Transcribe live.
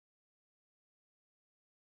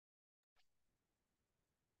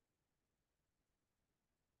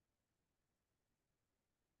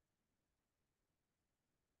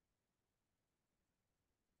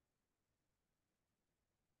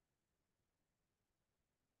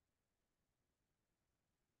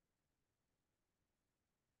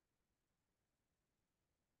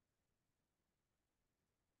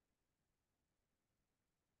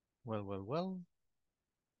Well, well, well.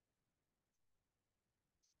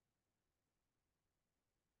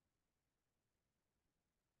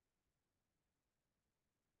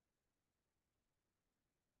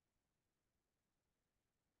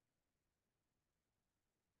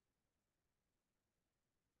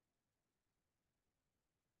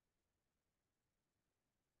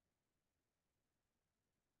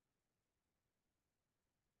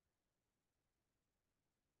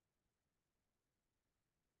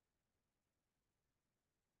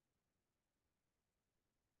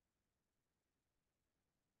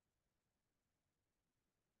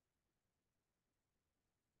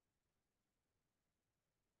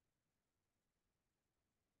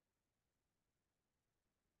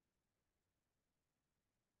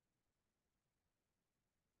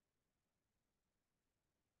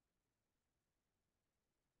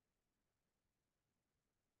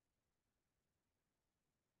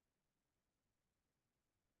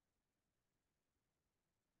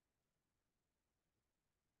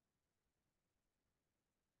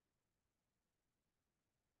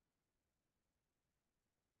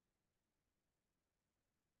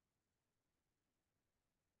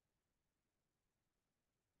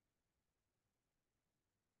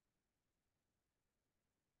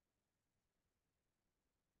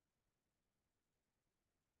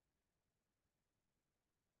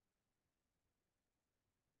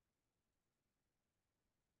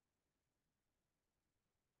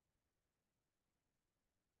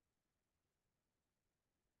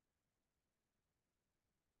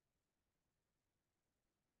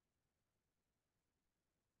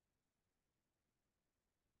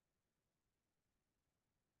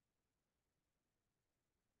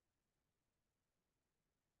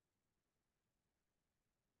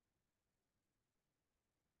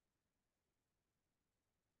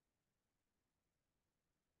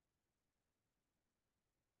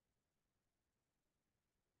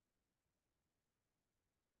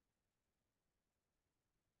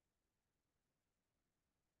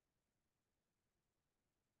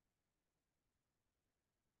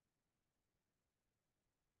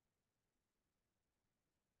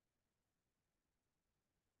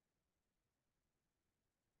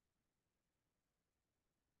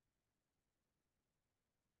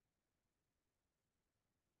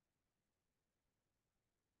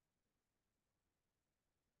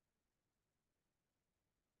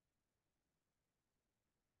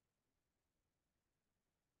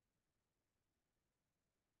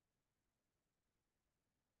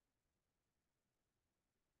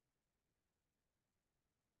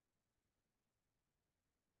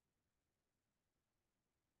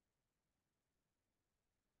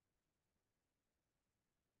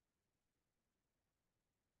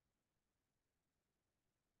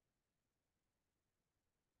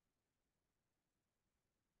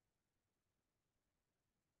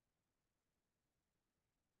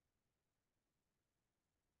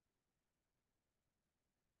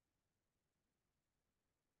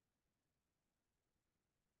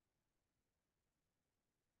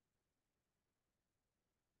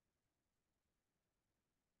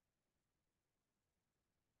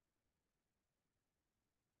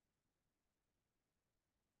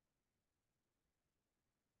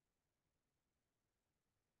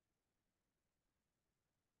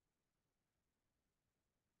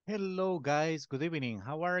 Hello, guys. Good evening.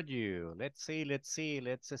 How are you? Let's see.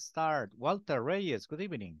 Let's start. Walter Reyes, good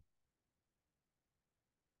evening.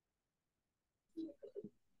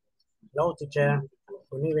 Hello, teacher.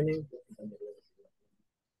 Good evening.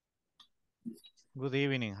 Good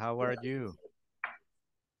evening. How are you?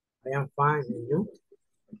 I am fine. And you?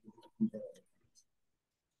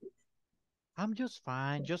 I'm just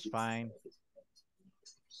fine, just fine.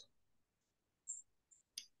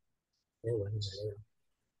 Qué bueno, me alegro.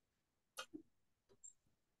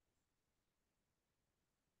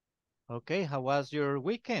 Okay, how was your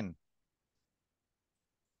weekend?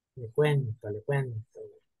 Le cuento, le cuento.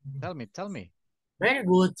 Tell me. Very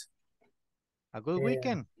good. A good Uh,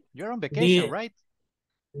 weekend. You're on vacation, the right?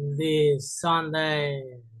 this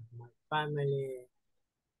Sunday, my family,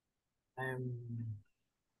 um,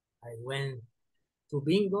 I went to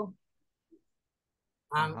bingo,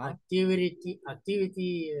 an Uh-huh. activity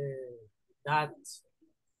that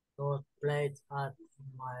was played at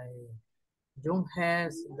my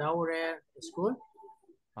youngest daughter school.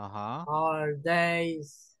 Uh-huh. All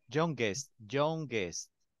days, Youngest. youngest,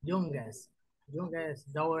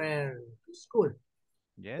 youngest daughter school.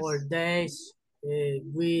 For Yes. days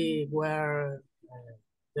we were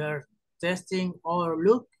there testing our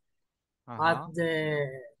look at Uh-huh.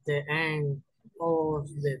 the end of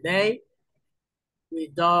the day. We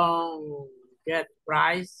don't get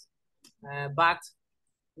prize, but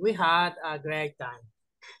we had a great time.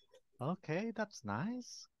 Okay, that's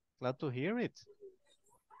nice. Glad to hear it.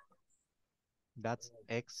 That's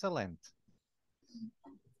excellent.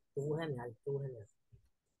 Estuvo genial, estuvo genial.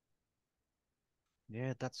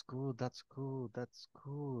 Yeah, that's good. That's good. That's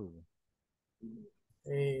cool.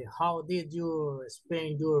 How did you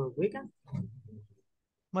spend your weekend?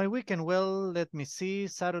 My weekend, well, let me see.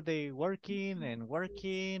 Saturday working and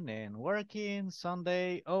working and working.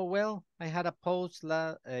 Sunday, oh well, I had a post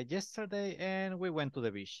yesterday and we went to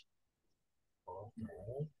the beach.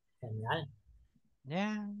 Okay, genial.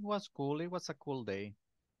 Yeah, it was cool. It was a cool day.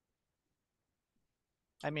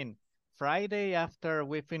 I mean, Friday after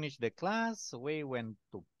we finished the class, we went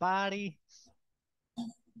to party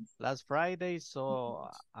last Friday. So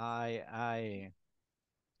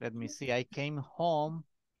let me see. I came home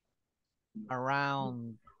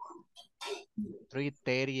around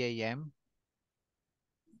 3:30 a.m.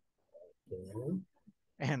 Okay.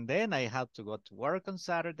 and then I had to go to work on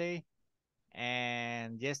Saturday.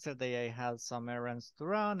 And yesterday I had some errands to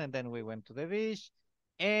run, and then we went to the beach.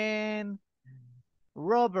 And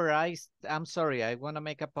Robert, I'm sorry, I want to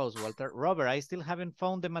make a pause, Walter. Robert, I still haven't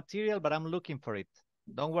found the material, but I'm looking for it.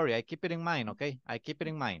 Don't worry, I keep it in mind, okay? I keep it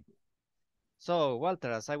in mind. So,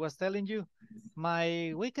 Walter, as I was telling you,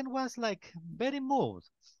 my weekend was like very moved.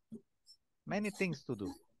 Many things to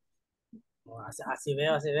do. Oh, así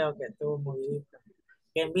veo que estuvo muy...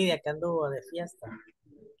 Qué envidia que anduvo de fiesta.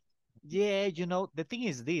 Yeah, the thing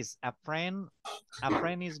is this, a friend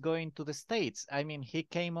is going to the States. I mean, he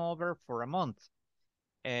came over for a month.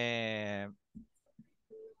 Uh,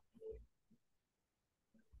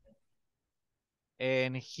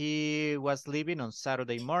 and he was leaving on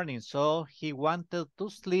Saturday morning, so he wanted to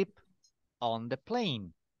sleep on the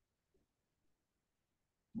plane.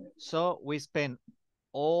 So we spent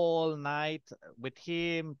all night with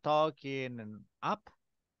him talking and up.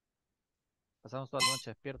 Pasamos toda la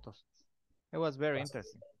noche despiertos. It was very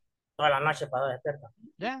interesting. Toda la noche para despierta.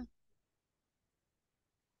 Yeah.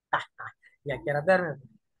 ¿Y a qué hora duerme?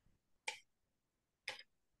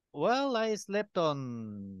 Well, I slept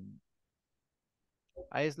on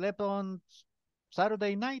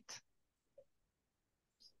Saturday night.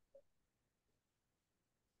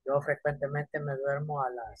 Yo frecuentemente me duermo a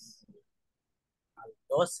las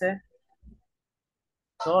 12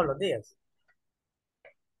 todos los días.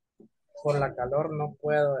 Por la calor no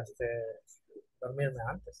puedo dormirme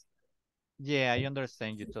antes. Yeah, I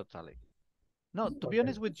understand you totally. No, to be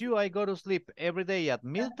honest with you, I go to sleep every day at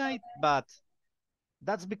midnight, but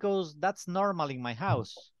that's because that's normal in my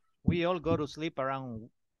house. We all go to sleep around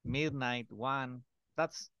midnight, 1.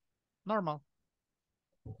 That's normal.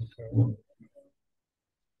 Okay.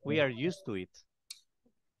 We are used to it.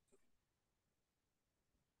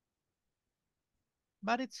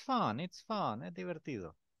 But it's fun, es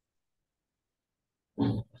divertido.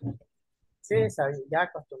 Sí, ya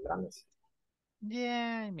acostumbrándose.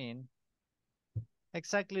 Yeah, I mean,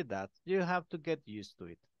 exactly that. You have to get used to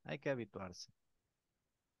it. Hay que habituarse.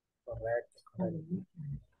 Correcto, correcto.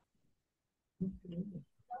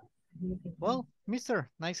 Well, mister,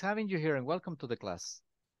 nice having you here and welcome to the class.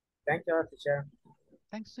 Thank you, teacher.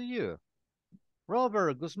 Thanks to you.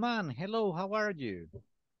 Robert Guzman, hello, how are you?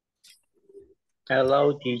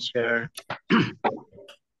 Hello, teacher. How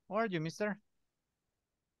are you, mister?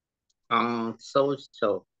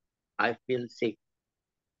 So I feel sick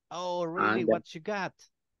Oh, really? and What you got?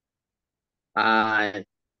 uh,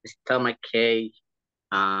 stomach ache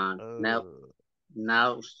and Oh,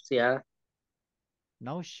 nausea.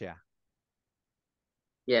 nausea.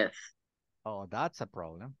 Yes, Oh, that's a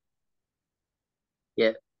problem.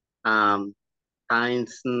 yes. Um,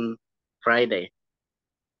 since Friday.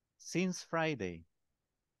 Since Friday.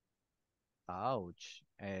 Ouch.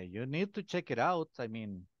 You need to check it out. I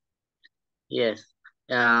mean, Yes.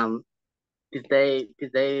 Um, today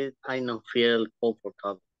I don't feel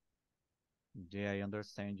comfortable. yeah, I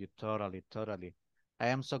understand you totally, totally. I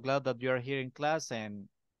am so glad that you are here in class and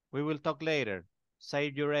we will talk later.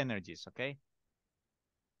 Save your energies, okay?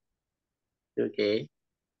 Okay.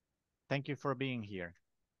 Thank you for being here.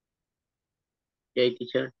 Okay,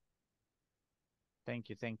 teacher. Thank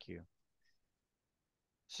you, thank you.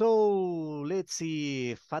 So let's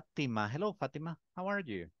see, Fatima. Hello, Fatima. How are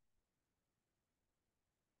you?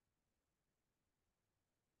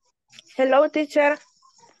 Hello, teacher.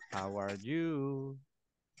 How are you?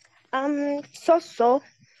 So.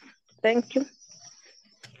 Thank you.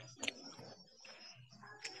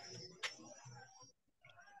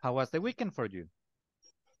 How was the weekend for you?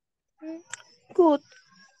 Good.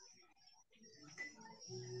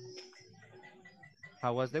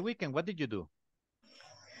 How was the weekend? What did you do?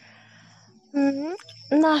 Mm,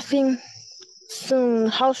 Nothing. Some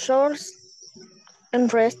house chores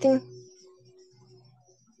and resting.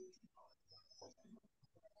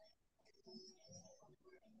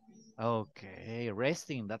 Okay,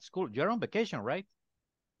 resting. That's cool. You're on vacation, right?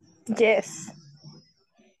 Yes.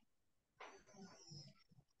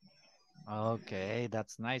 Okay,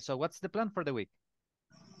 that's nice. So what's the plan for the week?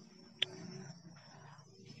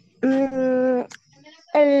 Mm,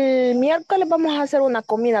 el miércoles vamos a hacer una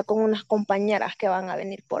comida con unas compañeras que van a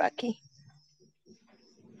venir por aquí.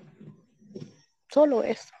 Solo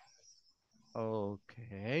eso.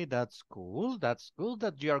 Okay, that's cool. That's cool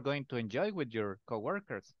that you are going to enjoy with your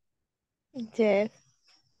coworkers. Yes.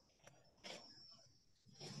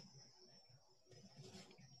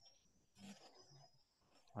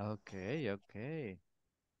 Okay, okay.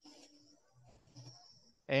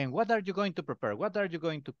 And what are you going to prepare? What are you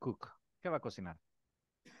going to cook? ¿Qué va a cocinar?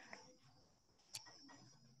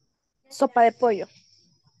 Sopa de pollo.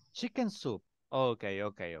 Chicken soup. Okay,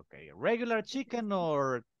 okay, okay. Regular chicken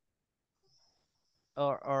or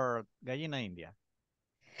gallina india.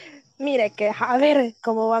 Mire que a ver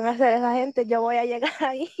cómo van a hacer esa gente. Yo voy a llegar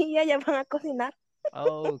ahí y ellas van a cocinar.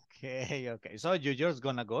 Okay, okay. So you're just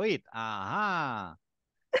gonna go eat. Aha.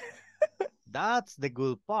 That's the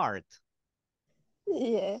good part.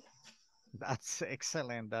 Yeah. That's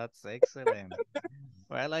excellent. That's excellent.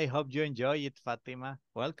 Well, I hope you enjoy it, Fatima.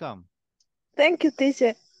 Welcome. Thank you,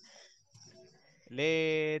 teacher.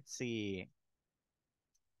 Let's see.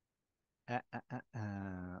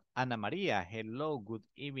 Ana Maria, hello, good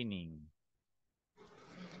evening.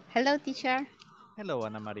 Hello, teacher. Hello,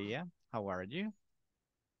 Ana Maria. How are you?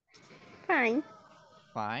 Fine.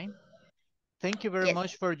 Fine. Thank you very Yes.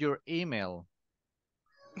 much for your email.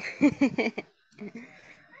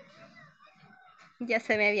 Ya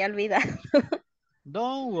se me había olvidado.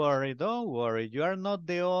 Don't worry, don't worry. You are not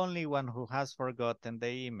the only one who has forgotten the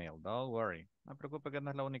email. Don't worry. No me preocupe que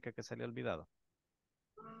no es la única que se le ha olvidado.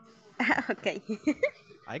 Ok.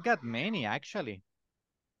 I got many, actually.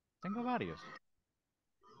 Tengo varios.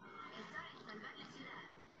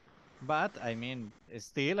 But, I mean,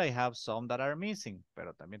 still I have some that are missing.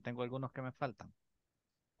 Pero también tengo algunos que me faltan.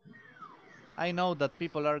 I know that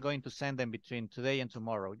people are going to send them between today and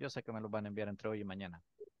tomorrow. Yo sé que me los van a enviar entre hoy y mañana.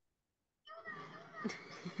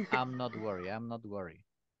 I'm not worried. I'm not worried.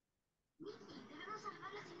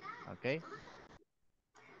 Okay.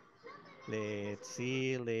 Let's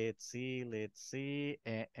see, let's see, let's see.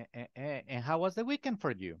 And how was the weekend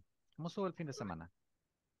for you? ¿Cómo estuvo el fin de semana?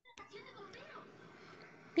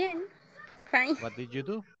 Bien. Fine. What did you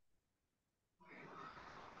do?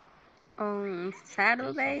 On Tell some.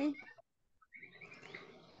 Saturday,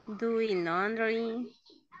 doing laundry.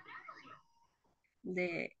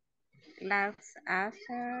 The last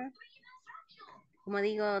after, como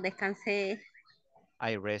digo, descansé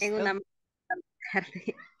I en rested. una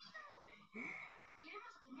tarde.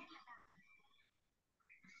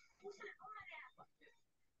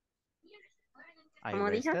 I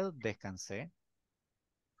Como dijo, rested. Descansé.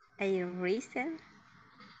 I rested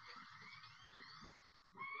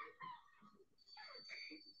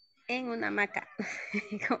en una hamaca.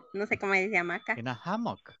 No sé cómo dice hamaca. In a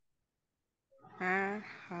hammock. Ah,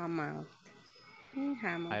 hammock.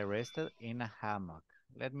 Hammock. I rested in a hammock.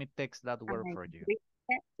 Let me text that word I for you.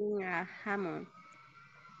 rested in a hammock.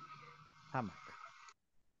 Hammock.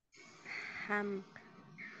 Hammock.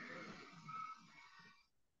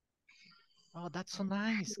 Oh, that's so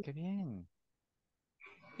nice. Qué bien.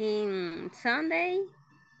 En Sunday,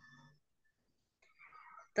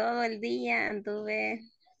 todo el día anduve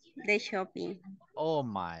de shopping. Oh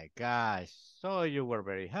my gosh. So you were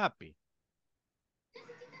very happy.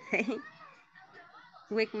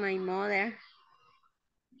 With my mother.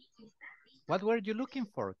 What were you looking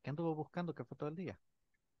for? ¿Qué anduvo buscando que fue todo el día?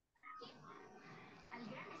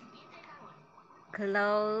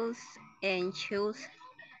 Clothes and shoes.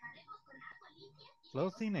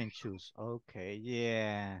 Clothing and shoes. Okay,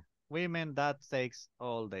 yeah. Women, that takes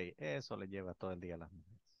all day. Eso le lleva todo el día a las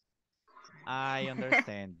mujeres. I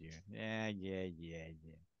understand you. Yeah, yeah, yeah,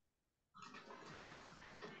 yeah.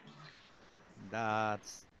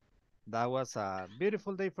 That was a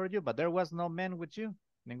beautiful day for you, but there was no man with you.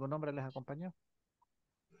 Ningún hombre les acompañó.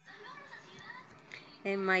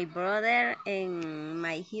 And my brother and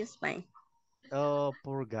my husband. Oh,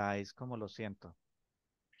 poor guys, como lo siento.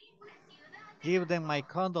 Give them my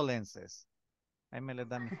condolences. Ahí me les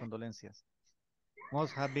dan mis condolencias.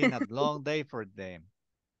 Must have been a long day for them.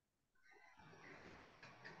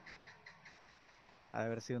 Ha de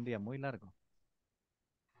haber sido un día muy largo.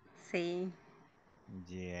 Sí.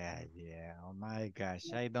 Yeah, yeah. Oh my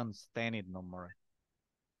gosh, I don't stand it no more.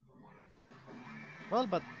 Well,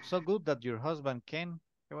 but so good that your husband can.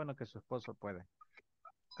 Qué bueno que su esposo puede.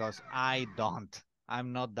 Because I don't.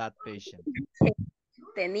 I'm not that patient.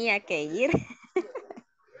 Tenía que ir.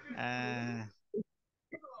 Uh,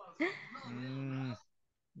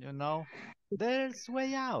 you know, there's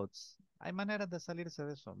way outs. Hay maneras de salirse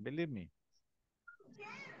de eso. Believe me.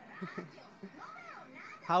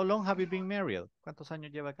 How long have you been married? ¿Cuántos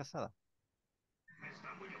años lleva casada?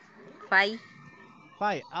 5.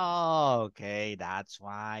 5. Oh, okay, that's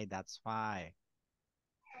why, that's why.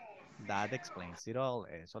 That explains it all.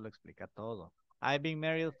 Eso lo explica todo. I've been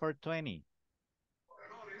married for 20.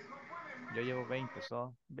 Yo llevo 20,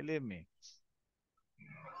 so believe me.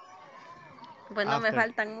 Bueno, me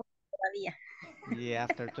faltan mucho todavía. Yeah,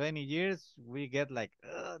 after 20 years, we get like,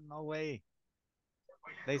 no way.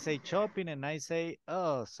 They say shopping and I say,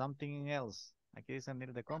 oh, something else. Aquí dicen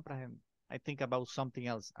ir de compras and I think about something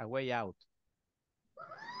else, a way out.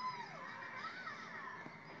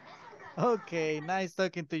 Okay, nice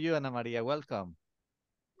talking to you, Ana Maria. Welcome.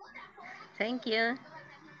 Thank you.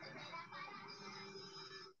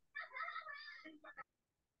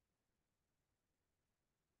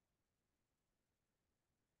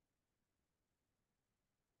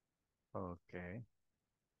 Okay.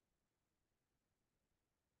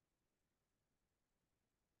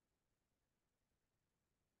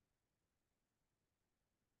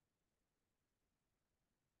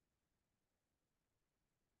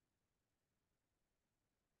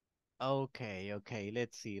 Okay, okay,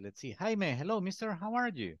 let's see, let's see. Jaime, hello, mister, how are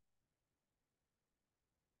you?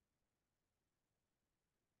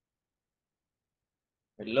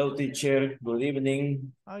 Hello, teacher. Good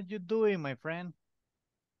evening. How you doing, my friend?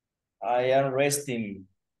 I am resting.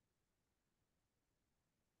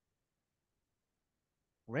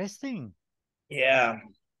 Resting? Yeah.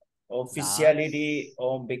 Officiality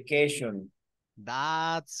on vacation.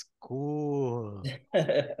 That's cool.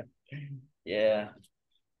 Yeah.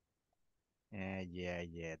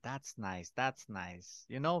 Yeah, that's nice, that's nice.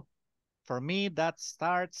 You know, for me, that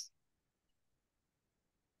starts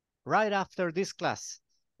right after this class.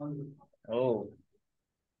 Oh.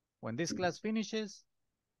 When this class finishes,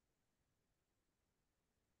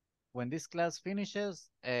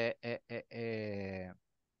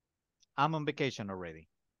 I'm on vacation already.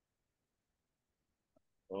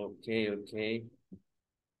 Okay, okay.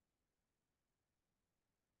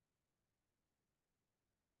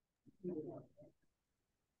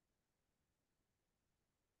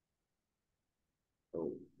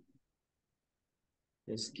 Oh.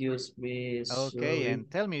 Excuse me. Okay, sorry. and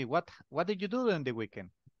tell me, what did you do in the weekend?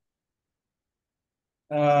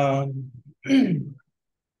 On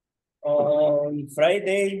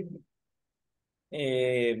Friday,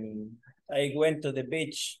 I went to the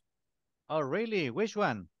beach. Oh, really? Which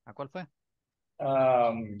one? ¿A cuál fue?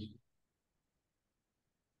 El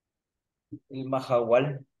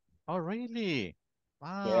Mahahual. Oh, really?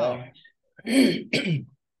 Wow. Yeah.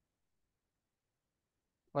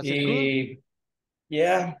 Was it good?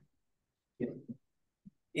 Yeah.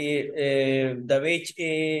 The beach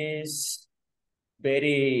is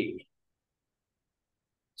very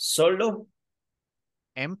solo.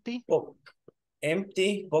 Empty?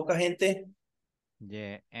 Empty, poca gente.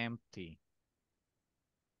 Yeah, empty.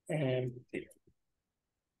 Empty.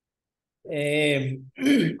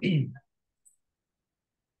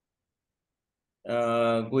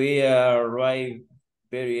 We arrived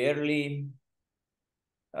very early,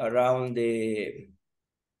 around the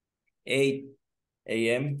 8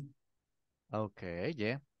 a.m. Okay,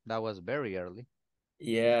 yeah, that was very early.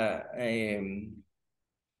 Yeah.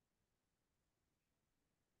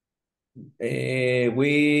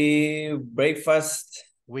 We breakfast.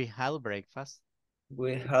 We had breakfast.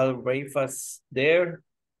 We had breakfast there,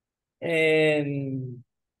 and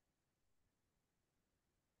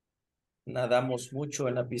nadamos mucho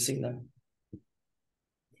en la piscina.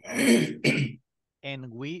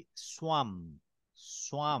 And we swam.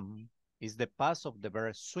 Swam is the past of the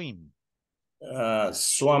verb swim.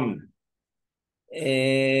 Swam.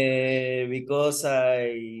 Because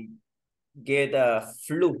I get a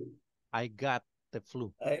flu. I got the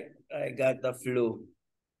flu. I got the flu.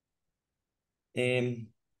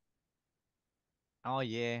 Oh,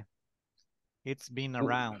 yeah. It's been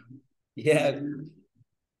around. Yeah.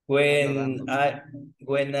 When I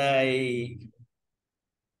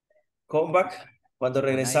come back, cuando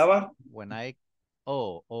regresaba.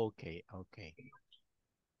 Oh, okay, okay.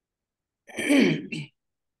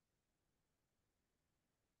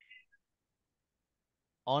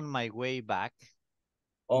 On my way back.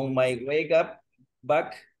 On my way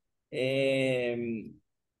back,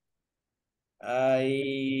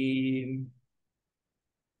 I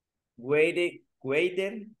waited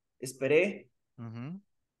waited, esperé Mm-hmm.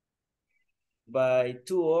 by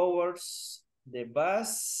 2 hours the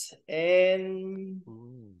bus and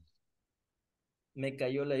me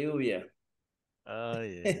cayó la lluvia. Oh,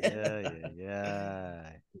 yeah.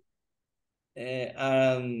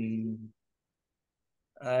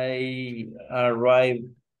 I arrived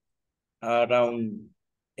around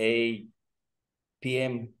 8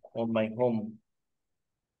 p.m. on my home.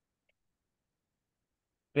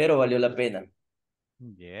 Pero valió la pena.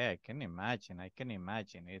 Yeah, I can imagine.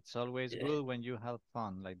 It's always good when you have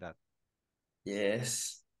fun like that.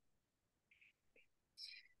 Yes.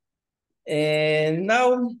 And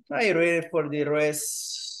now I ready for the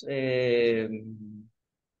rest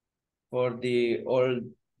for the all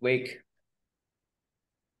week.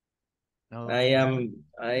 Okay. I am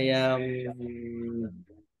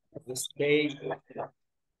stayed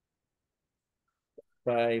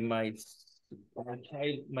by my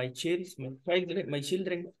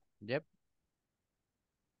children Yep.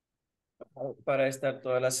 para estar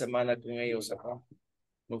toda la semana con ellos acá.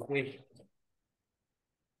 No fui.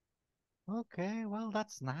 Okay, well,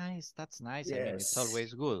 that's nice. That's nice. I mean, it's Yes.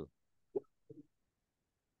 always good.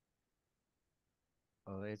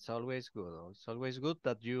 Oh, it's always good. It's always good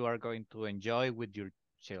that you are going to enjoy with your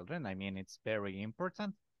children. I mean, it's very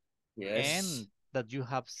important. Yes. And that you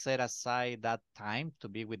have set aside that time to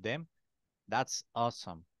be with them. That's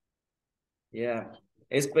awesome. Yeah.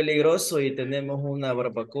 Es peligroso y tenemos una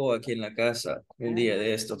barbacoa aquí en la casa un día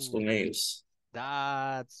de estos con ellos.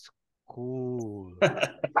 That's cool.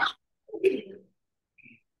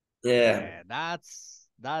 Yeah. That's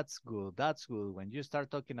good. That's good. When you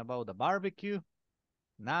start talking about the barbecue,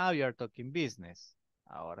 now you're talking business.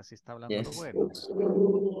 Ahora sí está hablando lo bueno.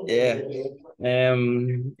 Yeah.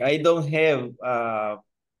 I don't have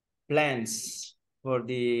plans for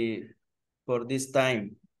this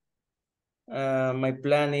time. My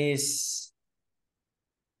plan is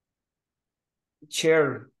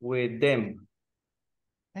share with them.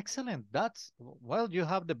 Excellent. Well, you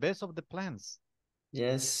have the best of the plans.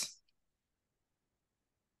 Yes.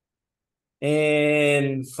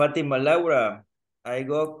 And Fatima Laura,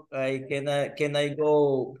 can I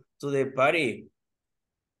go to the party?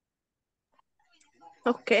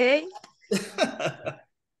 Okay.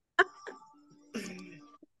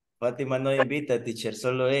 Fátima no invita, teacher,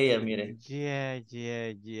 solo ella, mire. Yeah.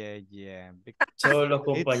 Solo los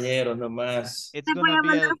compañeros nomás.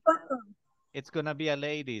 It's gonna be a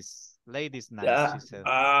ladies night, she said.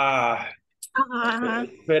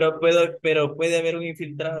 Pero puede haber un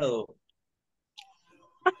infiltrado.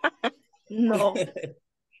 No.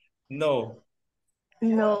 No.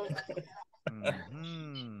 No.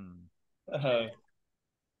 Ajá.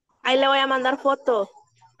 Ahí le voy a mandar fotos.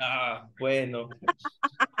 Bueno.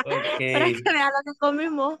 Ok. Para que vea lo que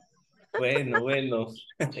comimos. Bueno.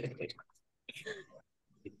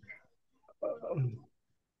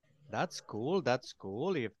 That's cool.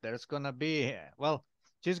 If there's gonna be, well,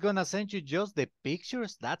 she's gonna send you just the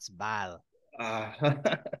pictures. That's bad.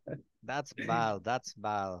 That's bad.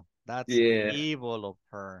 That's Yeah. evil of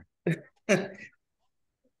her.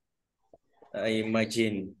 I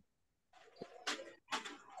imagine.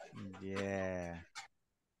 Yeah.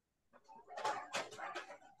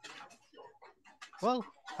 Well,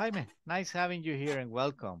 Jaime, nice having you here and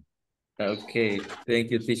welcome. Okay,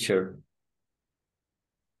 thank you, teacher.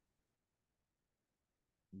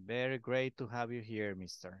 Very great to have you here,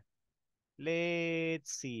 mister.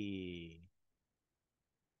 Let's see.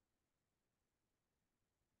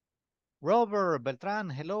 Robert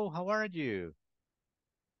Beltran, hello, how are you?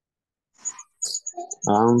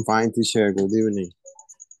 I'm fine, teacher. Good evening.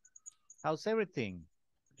 How's everything?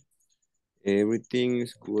 Everything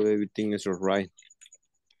is good. Everything is all right.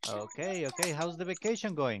 Okay. How's the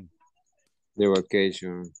vacation going? The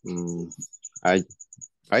vacation.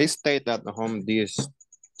 I stayed at home these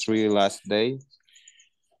 3 last days.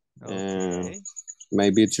 Okay.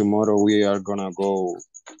 Maybe tomorrow we are gonna go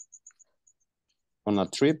on a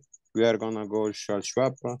trip. We are gonna go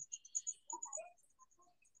Schwab.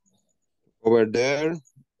 Over there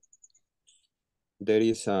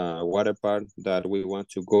is a water park that we want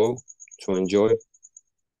to go to enjoy.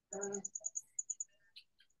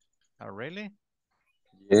 Oh, really?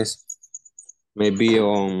 Yes. Maybe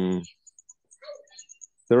on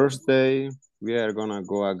Thursday we are gonna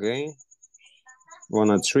go again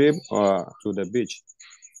on a trip to the beach.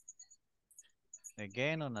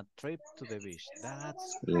 Again on a trip to the beach.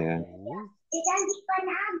 That's Yeah. cool.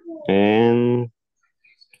 And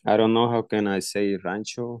I don't know how can I say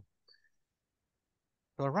rancho.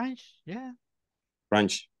 To a ranch, yeah.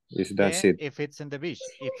 Ranch, that's it. If it's in the beach.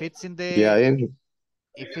 If it's in the Yeah,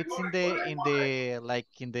 If it's in the like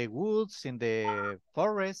in the woods, in the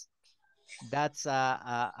forest, that's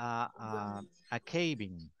a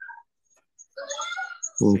caving.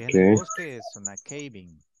 Si es en el Okay. bosque, es una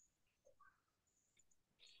caving.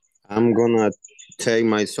 I'm gonna take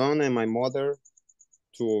my son and my mother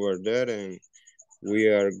to over there, and we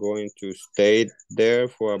are going to stay there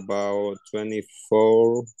for about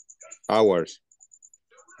 24 hours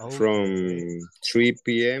from Okay. 3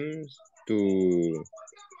 p.m. to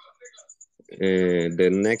the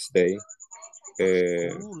next day.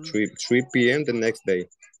 That's cool. 3 p.m. the next day.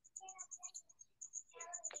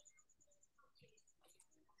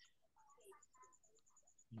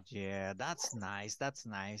 Yeah, that's nice. That's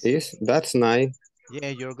nice. That's nice. Yeah,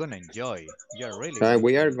 you're gonna enjoy. You're really gonna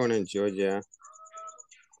We are enjoy. gonna enjoy. Yeah,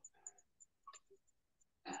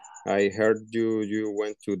 I heard you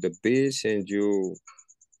went to the beach and you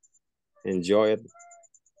enjoyed.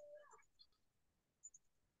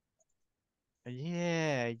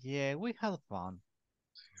 Yeah, yeah, we had fun.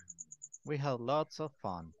 We had lots of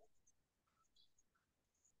fun.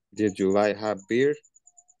 Did you like have beer?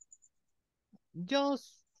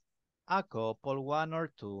 Just a couple, one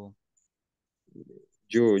or two.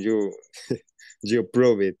 You you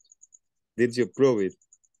prove it. Did you prove it?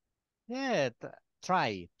 Yeah,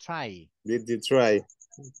 try. Did you try?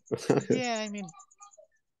 Yeah, I mean,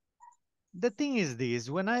 the thing is this,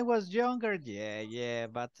 when I was younger, yeah,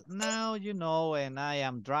 but now, and I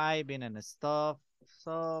am driving and stuff,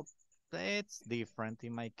 so it's different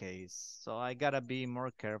in my case. So I gotta be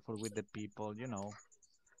more careful with the people.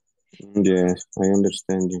 Yes, I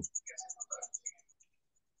understand you.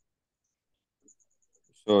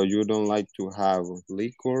 So you don't like to have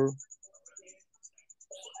liquor?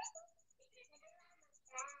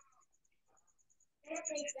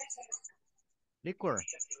 Liquor.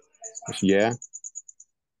 Yeah,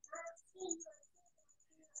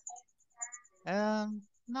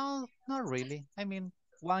 No, not really. I mean,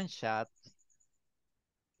 one shot.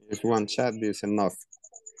 just one shot is enough.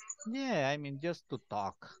 Yeah, I mean, just to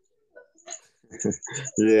talk.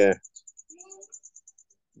 Yeah,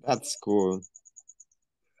 that's cool.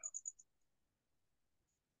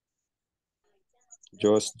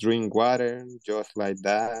 Just drink water, just like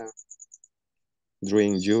that.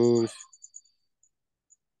 Drink juice,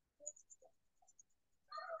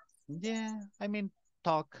 Yeah, I mean,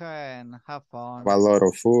 talk and have have a fun lot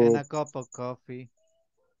of and food. a cup of coffee.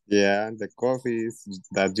 Yeah, the coffee is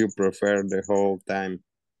that you prefer the whole time.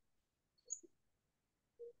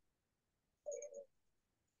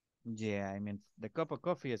 Yeah, I mean, the cup of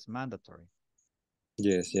coffee is mandatory.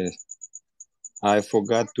 Yes, yes. I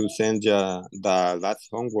forgot to send you the last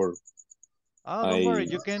homework. Oh, don't worry,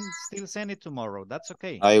 I you can still send it tomorrow. That's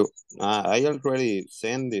okay. I I already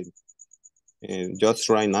sent it just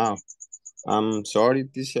right now. I'm sorry,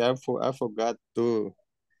 teacher. I forgot to.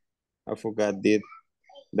 I forgot did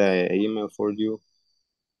the email for you.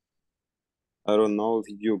 I don't know if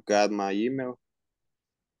you got my email.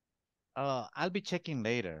 I'll be checking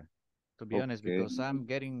later, to be honest, Okay. because I'm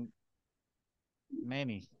getting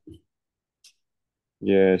many.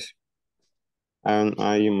 Yes, and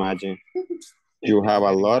I imagine you have I'm a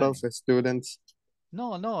getting lot of many. students.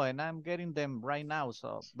 No, no, and I'm getting them right now.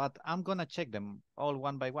 So, but I'm gonna check them all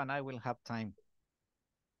one by one. I will have time.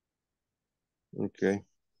 Okay.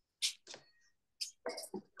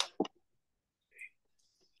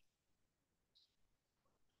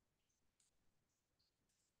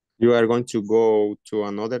 You are going to go to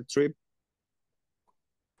another trip?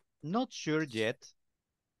 Not sure yet.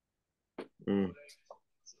 Mm,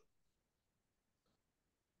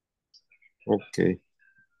 okay.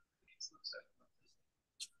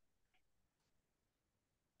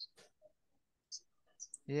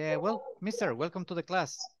 Yeah, well, mister, welcome to the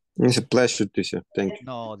class. It's a pleasure, teacher. Thank you.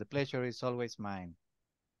 No, the pleasure is always mine.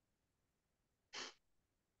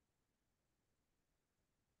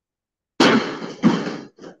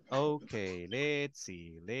 Okay, let's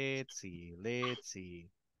see.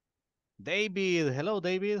 David, hello,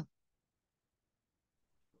 David.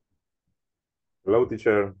 Hello,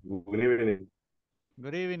 teacher. Good evening.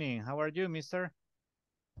 Good evening. How are you, mister?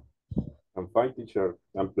 I'm fine, teacher.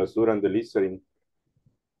 I'm pleasure and the listening.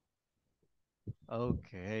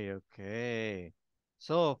 Okay.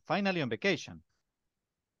 So, finally on vacation.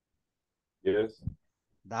 Yes.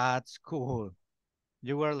 That's cool.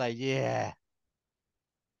 You were like, yeah.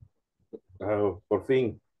 Oh, por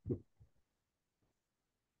fin.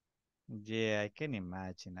 Yeah, I can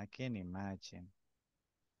imagine.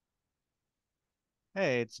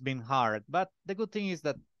 Hey, it's been hard, but the good thing is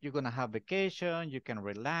that you're gonna have vacation, you can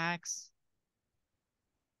relax.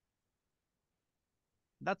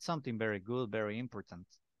 That's something very good, very important.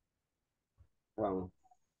 Well,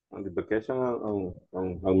 on the vacation,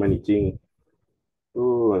 on many things.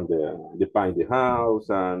 Oh, and the paint the house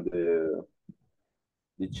and the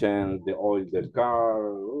change the oil the car,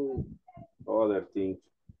 oh, other things.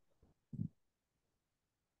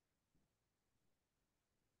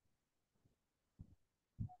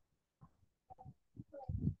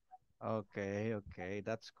 Okay, okay,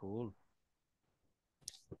 that's cool.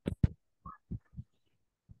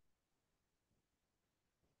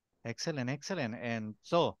 Excellent, excellent. And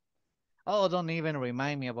so, oh, don't even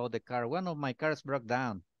remind me about the car. One of my cars broke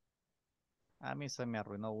down. A mí se me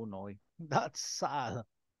arruinó uno hoy. That's sad.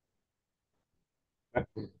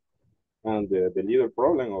 And the little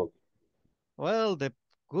problem of Well, the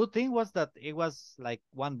good thing was that it was like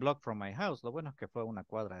 1 block from my house. Lo bueno es que fue una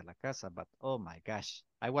cuadra de la casa, but oh my gosh,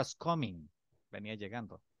 I was coming. Venía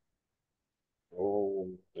llegando. oh,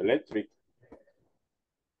 electric.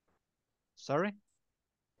 Sorry?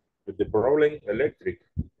 The problem electric.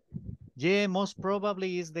 Yeah, most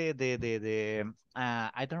probably is the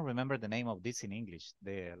I don't remember the name of this in English,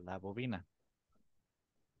 the la bobina.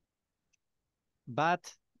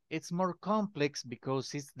 But it's more complex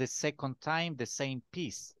because it's the second time the same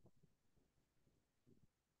piece.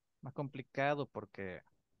 Más complicado porque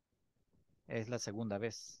es la segunda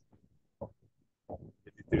vez.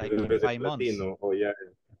 Like in De 5 months. platino o ya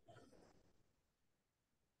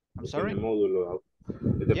I'm tiene sorry? módulo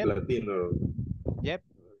de Yep, platino. yep.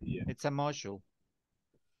 Yeah, It's a module.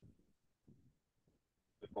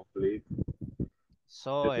 complete.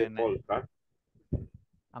 So, The and whole car.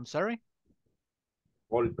 I'm sorry?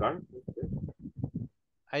 Whole car.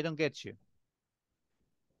 I don't get you.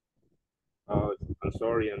 I'm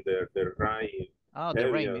sorry, and the rain Oh, the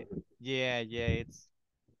heavy. rain. Yeah, yeah, it's.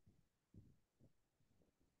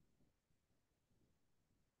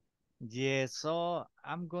 Yeah, so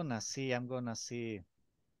I'm gonna see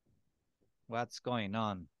what's going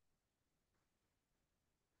on.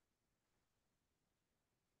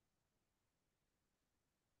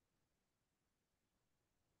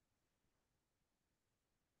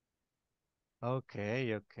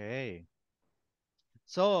 Okay, okay.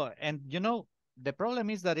 So, and the problem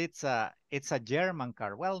is that it's a German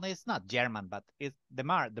car. Well, it's not German, but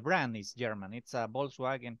the brand is German. It's a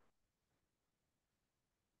Volkswagen.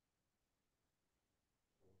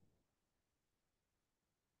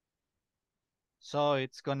 So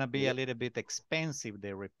it's gonna be a little bit expensive,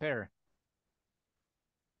 the repair.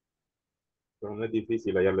 Pero no es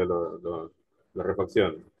difícil hallarle la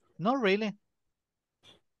refacción. Not really.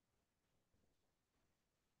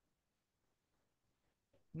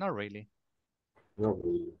 Not really. No,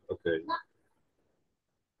 okay.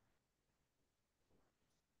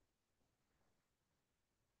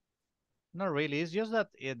 Not really. It's just that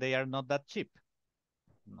they are not that cheap.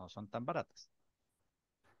 No son tan baratas.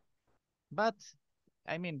 But,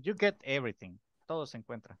 I mean, you get everything. Todo se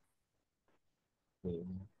encuentra.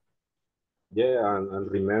 Yeah, and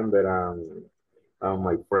remember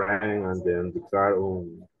my friend and then the car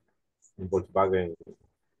un Volkswagen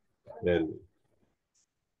el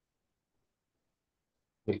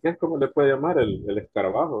que es como le puede llamar el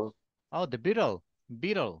escarabajo, Oh, the Beetle.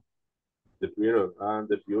 Beetle. the beautiful and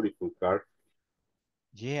the beautiful car.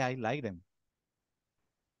 Yeah, I like them.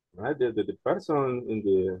 Right? The person in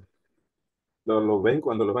the lo ven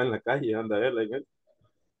cuando lo ven en la calle, anda él en él.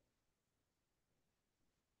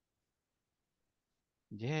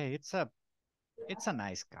 Yeah, it's a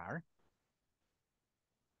nice car.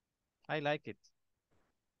 I like it.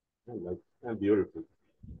 And beautiful.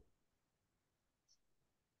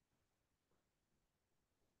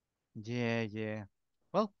 Yeah, yeah.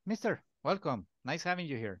 Well, mister, welcome. Nice having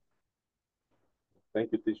you here.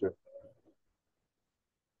 Thank you, teacher.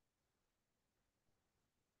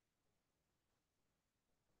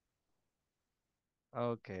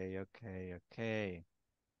 Okay, okay, okay.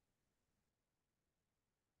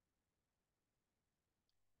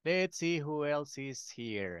 Let's see who else is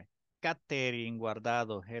here. Catherine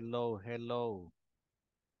Guardado. Hello, hello.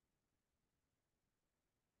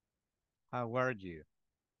 How are you?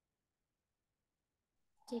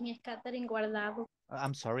 ¿Quién es Catherine Guardado?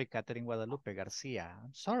 I'm sorry, Catherine Guadalupe Garcia.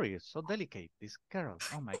 I'm sorry, it's so delicate, this girl.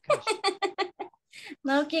 Oh my gosh.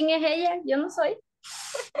 No, ¿quién es ella? Yo no soy.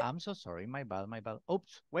 I'm so sorry, my bad, my bad.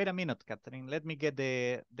 Oops, wait a minute, Catherine. Let me get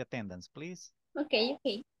the attendance, please. Ok,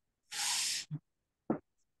 ok.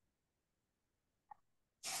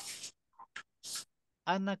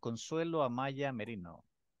 Ana Consuelo Amaya Merino.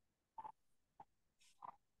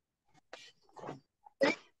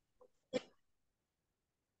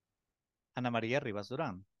 Ana María Rivas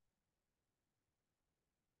Durán.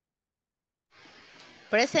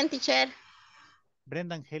 Present, teacher.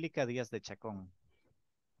 Brenda Angélica Díaz de Chacón.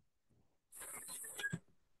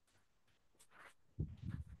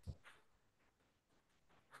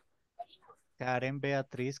 Karen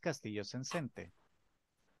Beatriz Castillo Sencente.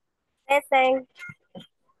 Present.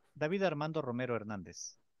 David Armando Romero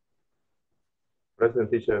Hernández. Present,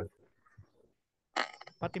 teacher.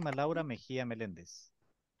 Fátima Laura Mejía Meléndez.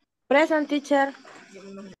 Present, teacher.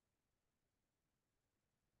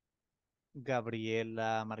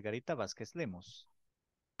 Gabriela Margarita Vázquez Lemos.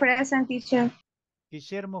 Present, teacher.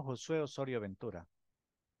 Guillermo Josué Osorio Ventura.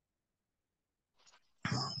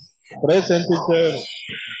 Present, teacher.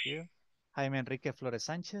 Thank you. Jaime Enrique Flores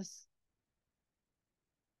Sánchez.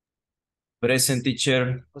 Present,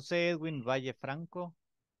 teacher. José Edwin Valle Franco.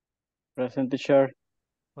 Present, teacher.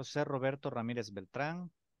 José Roberto Ramírez Beltrán.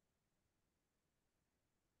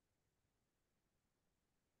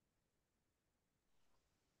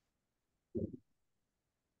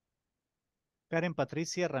 Karen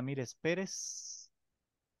Patricia Ramírez Pérez.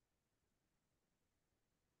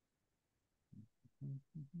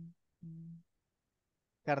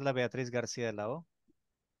 Carla Beatriz García de la O.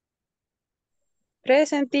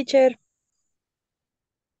 Present, teacher.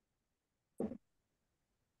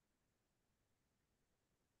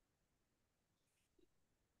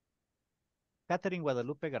 Catherine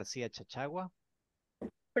Guadalupe García Chachagua.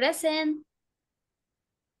 Present.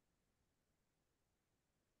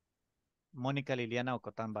 Mónica Liliana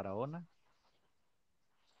Ocotán Barahona.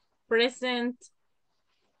 Present.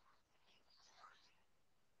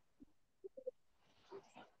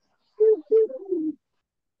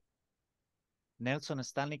 Nelson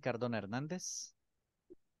Stanley Cardona Hernández.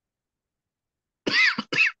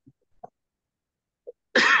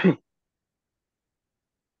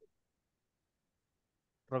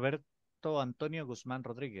 Roberto Antonio Guzmán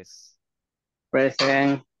Rodríguez.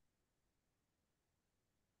 Present.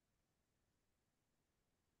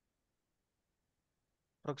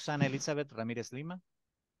 Roxana Elizabeth Ramírez Lima.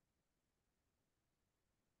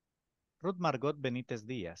 Ruth Margot Benítez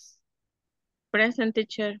Díaz. Present,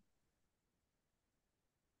 teacher.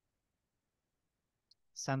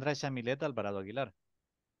 Sandra Chamilet Alvarado Aguilar.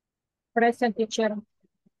 Present, teacher.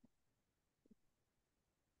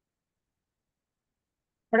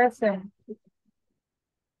 Present.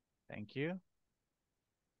 Thank you.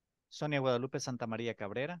 Sonia Guadalupe Santa María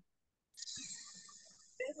Cabrera.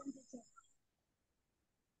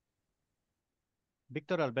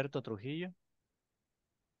 Víctor Alberto Trujillo.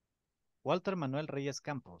 Walter Manuel Reyes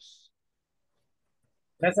Campos.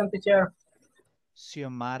 Present, teacher.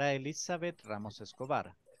 Xiomara Elizabeth Ramos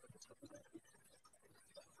Escobar.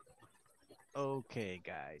 Okay,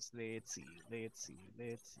 guys, let's see.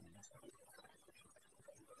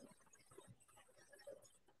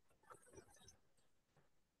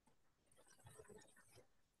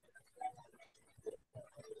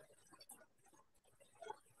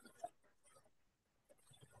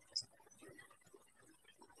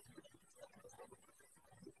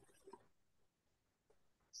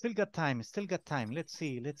 Still got time. Let's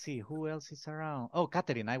see who else is around. Oh,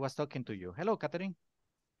 Catherine, I was talking to you. Hello, Catherine.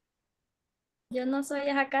 Yo no soy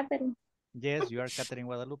esa Catherine. Yes, you are Catherine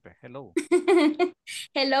Guadalupe. Hello.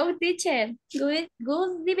 Hello, teacher. Good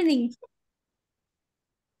evening.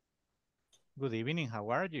 Good evening. How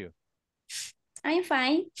are you? I'm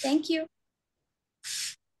fine. Thank you.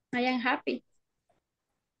 I am happy.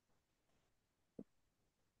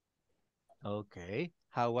 Okay.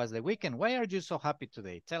 How was the weekend? Why are you so happy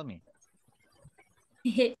today? Tell me.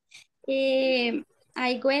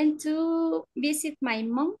 I went to visit my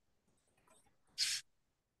mom.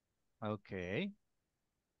 Okay.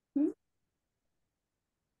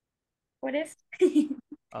 Por eso.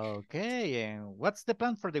 Okay. And what's the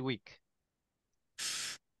plan for the week?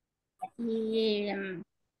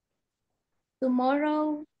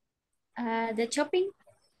 Tomorrow, the shopping.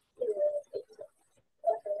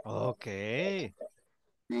 Okay.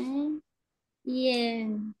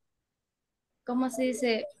 Y ¿cómo se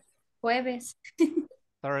dice? Jueves.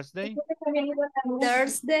 Thursday?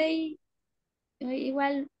 Thursday,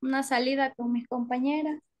 igual una salida con mis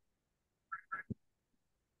compañeras.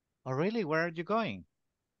 Oh, really? Where are you going?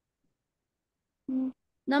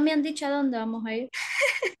 No me han dicho a dónde vamos a ir.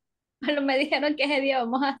 Pero me dijeron que ese día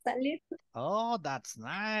vamos a salir. Oh, that's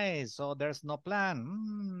nice. So there's no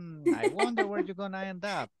plan. I wonder where you're gonna end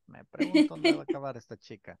up. Me pregunto dónde va a acabar esta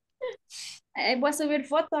chica. Voy a subir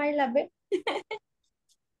fotos, ahí las ve.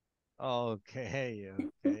 Okay.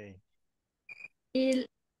 Y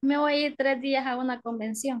me voy a ir 3 días a una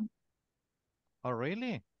convención. Oh,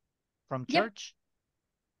 really? From Yep. church?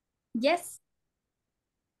 Yes.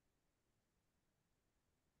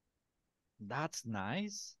 That's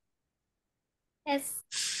nice. Es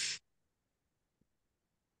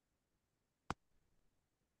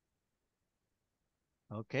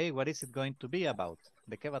Okay, what is it going to be about?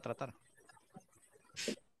 ¿De qué va a tratar?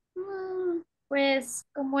 pues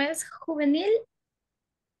como es juvenil,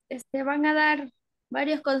 van a dar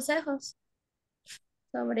varios consejos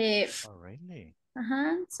sobre, Oh, really?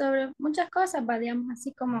 ajá, sobre muchas cosas, va, digamos,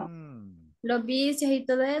 así como Mm, los vicios y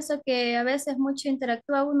todo eso, que a veces mucho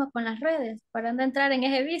interactúa uno con las redes para no entrar en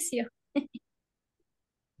ese vicio.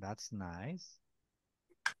 that's nice.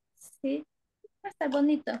 Sí, va a estar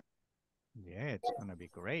bonito. Yeah, it's gonna be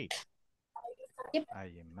great. Yep.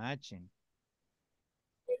 I imagine.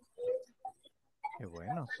 Qué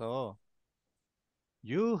bueno. So,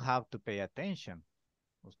 you have to pay attention.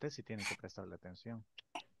 Usted sí tiene que prestarle atención.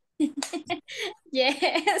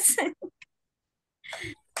 Yes.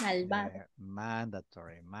 Malvado. Yeah,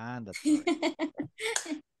 mandatory, mandatory.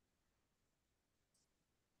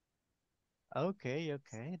 Okay,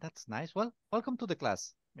 okay, that's nice. Well, welcome to the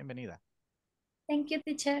class. Bienvenida. Thank you,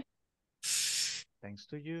 teacher. Thanks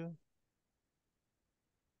to you.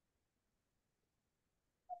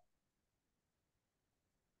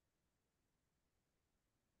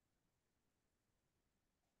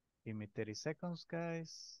 Give me 30 seconds,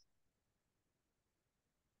 guys.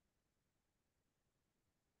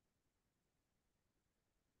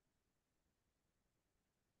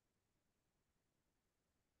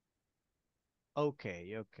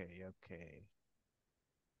 Okay, okay, okay.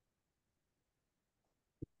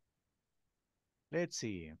 Let's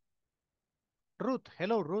see. Ruth,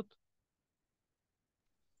 hello, Ruth.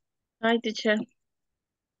 Hi, teacher.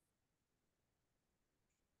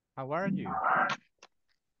 How are you?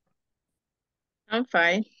 I'm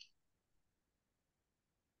fine.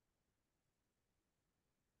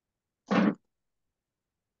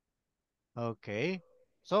 Okay.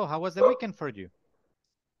 So, how was the weekend for you?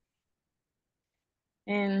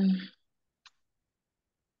 And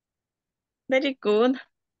very good.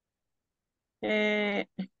 Yeah,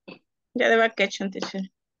 the vacation, teacher.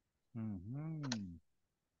 Mm-hmm.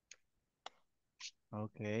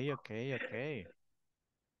 Okay, okay, okay.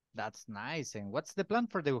 That's nice. And what's the plan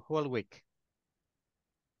for the whole week?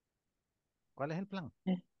 ¿Cuál es el plan?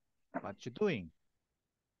 What you doing?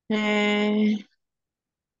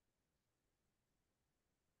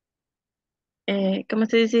 ¿Cómo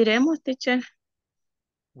se dice? Iremos, teacher.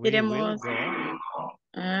 We will Iremos.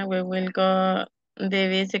 go. We will go to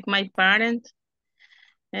visit my parents.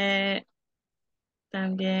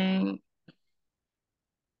 También.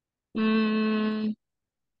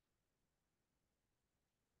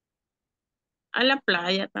 A la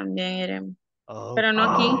playa también iremos. Pero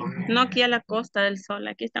Okay. no aquí a la Costa del Sol,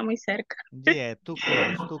 aquí está muy cerca. Yeah, too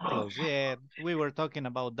close, too close. Yeah, we were talking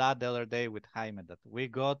about that the other day with Jaime, that we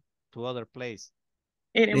got to other place.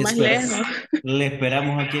 Iré más lejos. Le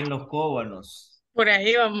esperamos aquí en Los Cóbanos. Por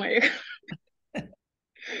ahí vamos a ir.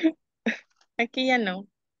 Aquí ya no.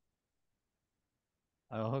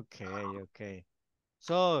 Okay, okay.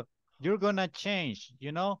 So you're gonna change,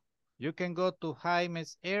 you know? You can go to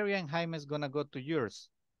Jaime's area and Jaime's gonna go to yours.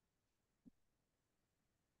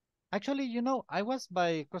 Actually, you know, I was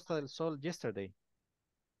by Costa del Sol yesterday.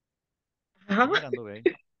 Ayer anduve ahí.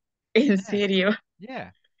 ¿En Yeah, serio?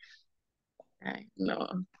 yeah. Ay, no.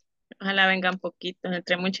 Ojalá vengan poquitos,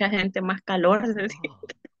 entre mucha gente, más calor. Se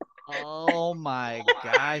siente. Oh my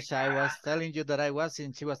gosh, I was telling you that I was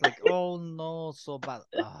and she was like, oh no, so bad.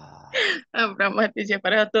 Ah, Matícia,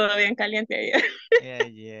 para todo bien caliente ahí. yeah,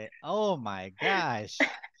 yeah. Oh my gosh.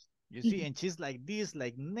 You see, and she's like this,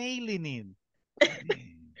 like nailing it.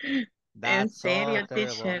 En That's so serio,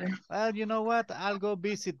 terrible. teacher. Well, you know what? I'll go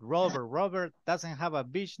visit Robert. Robert doesn't have a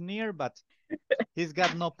beach near, but he's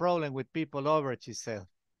got no problem with people over, she said.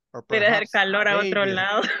 Or Pero hacer perhaps calor a otro David.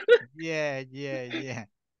 lado. Yeah, yeah, yeah.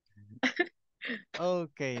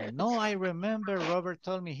 Okay, no, I remember Robert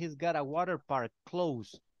told me he's got a water park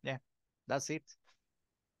close. Yeah, that's it.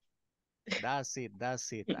 That's it.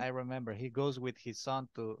 That's it. I remember he goes with his son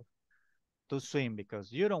to swim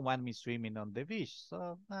because you don't want me swimming on the beach.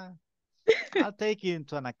 So I'll take it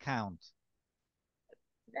into an account.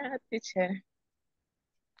 Yeah, teacher.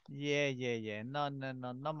 Yeah, yeah, yeah. No, no,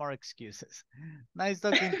 no, no more excuses. Nice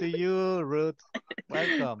talking to you, Ruth.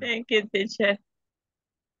 Welcome. Thank you, teacher.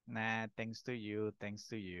 Nah, thanks to you. Thanks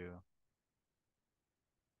to you.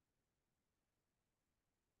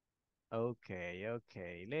 Okay,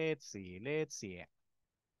 okay. Let's see. Let's see.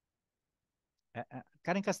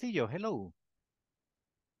 Karen Castillo, hello.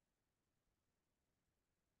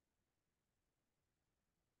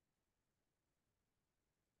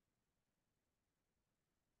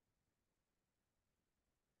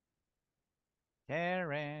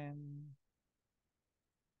 Karen.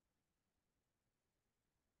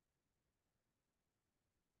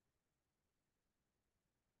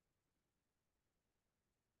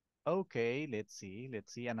 Okay, let's see.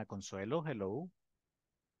 Let's see. Ana Consuelo, hello.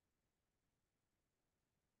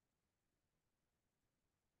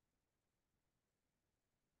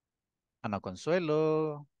 Ana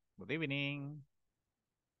Consuelo, good evening.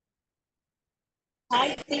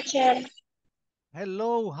 Hi, teacher.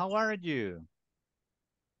 Hello, how are you?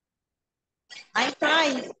 I'm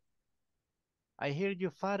fine. I hear you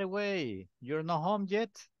far away. You're not home yet?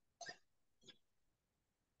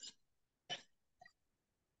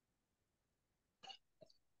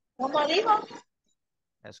 ¿Cómo dijo?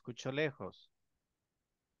 Escucho lejos.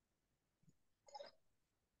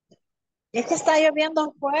 Es que está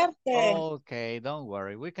lloviendo fuerte. Okay, don't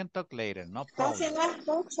worry. We can talk later. No Casi problem.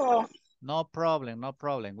 no escucho. No problem, no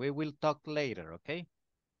problem. We will talk later, okay?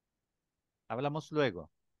 Hablamos luego.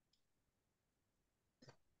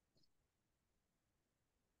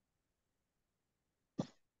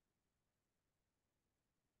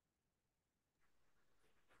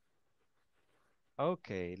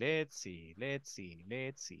 Okay, let's see, let's see,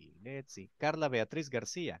 let's see, let's see. Carla Beatriz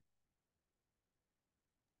García.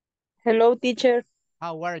 Hello, teacher.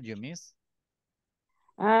 How are you, miss?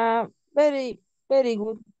 Very, very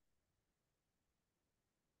good.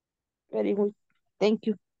 Very good. Thank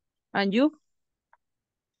you. And you?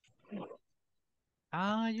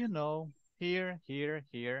 You know, here, here,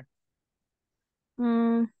 here.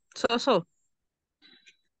 So. So.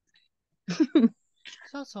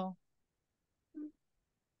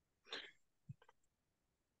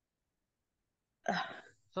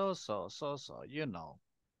 So, you know.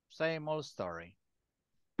 Same old story.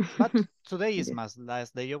 But today is my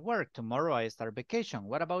last day of work. Tomorrow I start vacation.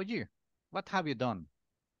 What about you? What have you done?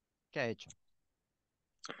 ¿Qué ha hecho?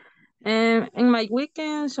 In my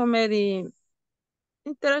weekend, so very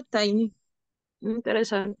entertaining.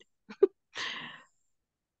 Interesante.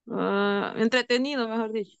 Entretenido, mejor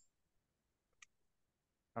dicho.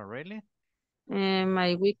 Oh, really?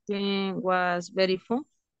 My weekend was very fun.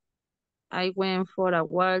 I went for a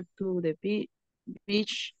walk to the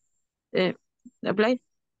beach. The play.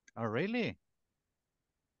 Oh, really?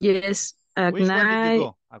 Yes, at Which one did you night.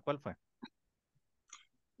 go? ¿A cuál fue?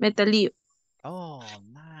 Metalío. Oh,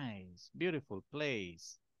 nice. Beautiful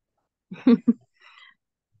place.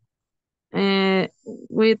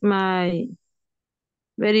 With my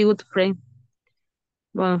very good friend.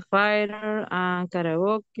 Bonfire and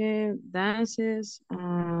karaoke, dances,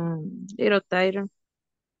 little tired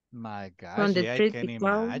My from gosh, the yeah, I trip can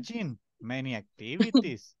because imagine. Many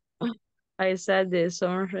activities. I saw the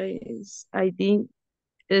sunrise. I think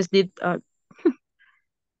sleep up.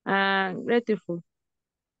 Grateful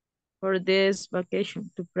for this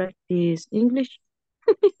vacation to practice English.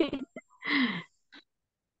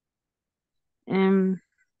 um,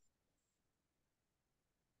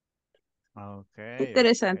 Okay,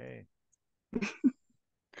 Interesante.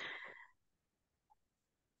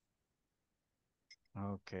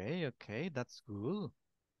 okay. Okay, that's good.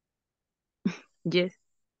 Yes.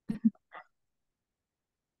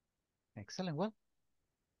 Excellent. Well,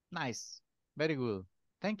 nice. Very good.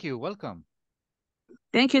 Thank you. Welcome.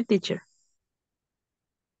 Thank you, teacher.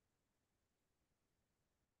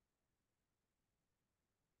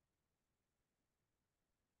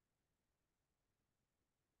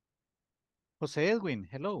 Jose Edwin,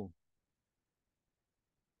 hello.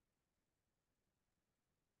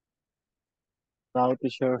 Hello,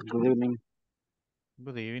 teacher. Good evening.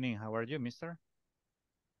 Good evening. How are you, mister?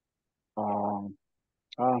 A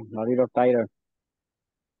little tired.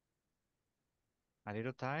 A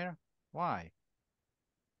little tired? Why?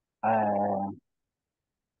 Uh,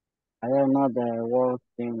 I am not working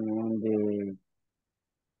in the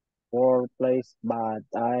workplace, but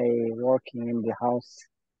I working in the house.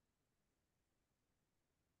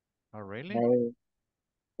 Oh, really?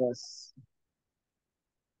 Yes.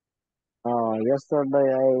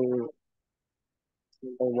 Yesterday I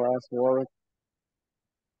was work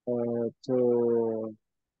to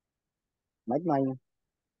make money.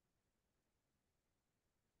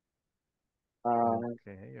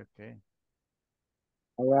 Okay.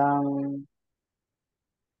 I am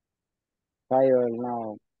tired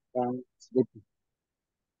now. I'm sleepy.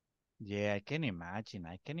 Yeah, I can imagine.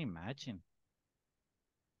 I can imagine.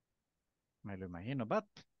 Me lo imagino, but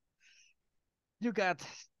you got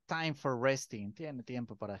time for resting. Tiene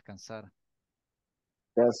tiempo para descansar.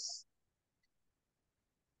 Yes.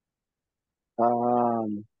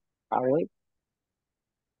 I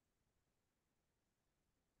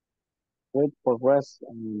wait for rest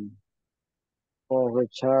and for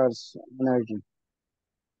recharge energy.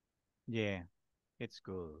 Yeah, it's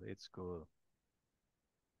cool. It's cool.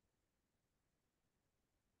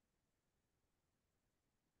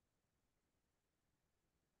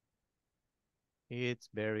 It's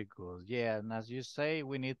very cool. Yeah, and as you say,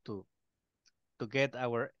 we need to get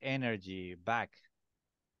our energy back.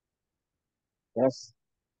 Yes,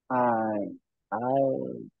 I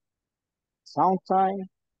sometimes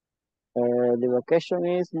the vacation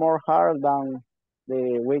is more hard than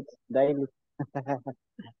the week daily.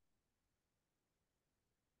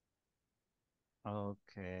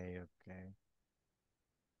 Okay, okay.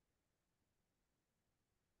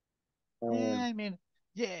 Uh, Yeah, I mean,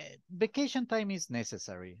 yeah, vacation time is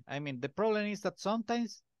necessary. I mean, the problem is that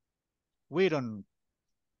sometimes we don't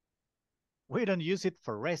we don't use it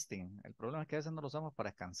for resting. El problema es que a veces no lo usamos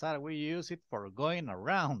para descansar. We use it for going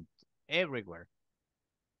around everywhere.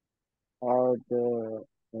 or the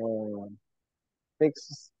uh,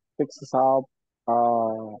 fixes up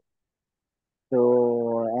uh,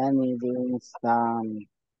 to anything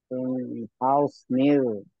in house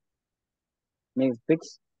need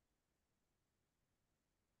fix.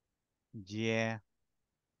 Yeah,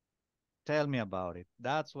 tell me about it.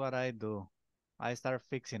 That's what I do. I start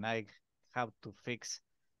fixing. Have to fix.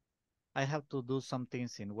 I have to do some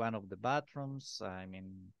things in one of the bathrooms. I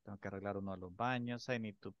mean, tengo que arreglar uno de los baños. I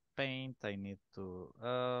need to paint. I need to,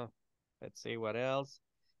 let's see what else.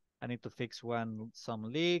 I need to fix some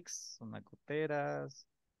leaks, unas goteras.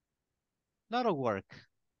 Lot of work.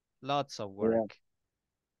 Lots of Yeah, work.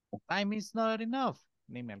 Time is not enough.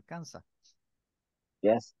 Ni me alcanza.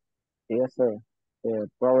 yes, yes, sir. The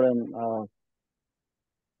problem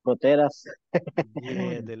goteras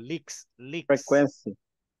Yeah, the leaks. frequency.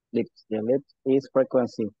 The leak is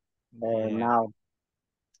frequency. Yeah.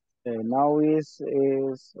 Now is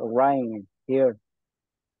raining here.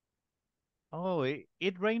 Oh,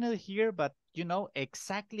 it rained here, but you know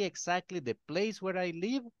exactly the place where I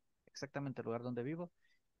live, exactamente el lugar donde vivo,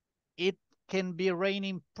 it can be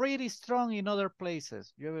raining pretty strong in other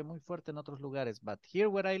places. Llueve muy fuerte en otros lugares, but here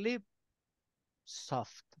where I live,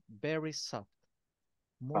 soft, very soft,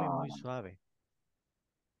 muy Uh, suave.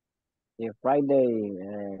 the Friday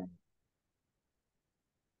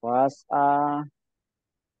was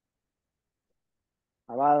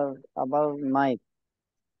about night.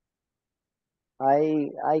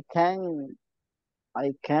 I can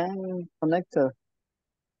connect.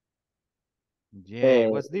 Yeah,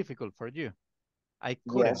 it was difficult for you. I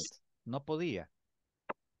couldn't, Yes, no podía.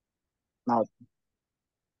 now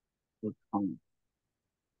it come.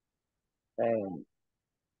 Uh,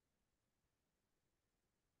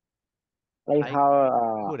 I I have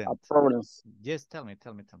a couldn't. problems. Yes, tell me.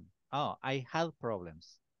 Oh, I had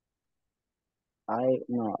problems. I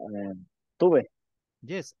no tuve.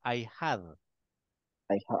 Yes, I had.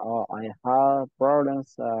 I have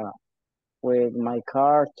problems with my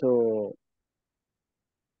car to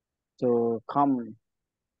come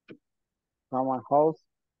my house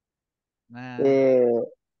Uh,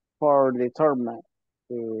 for the tournament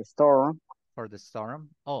the storm. for the storm?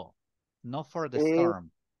 Oh, not for the eh,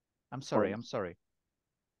 storm. I'm for sorry.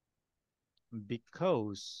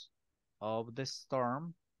 Because of the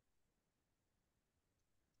storm,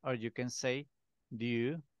 or you can say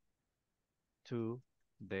due to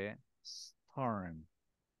the storm.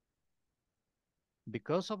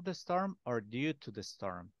 Because of the storm or due to the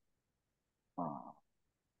storm? uh,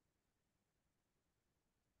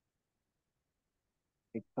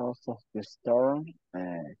 because of the storm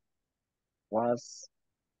was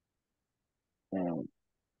uh,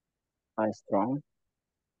 I strong.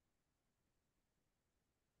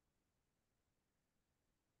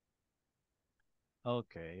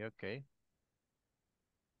 Okay.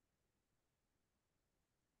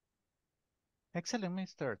 Excellent,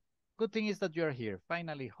 mister. Good thing is that you're here,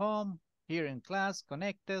 finally home, here in class,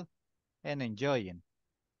 connected, and enjoying.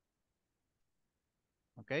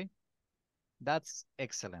 Okay? That's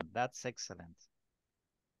excellent. That's excellent.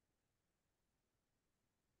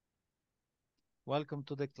 Welcome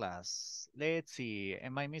to the class. Let's see.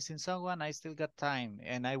 Am I missing someone? I still got time,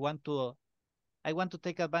 and I want to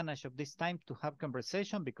take advantage of this time to have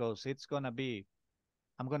conversation because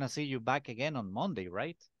I'm gonna see you back again on Monday,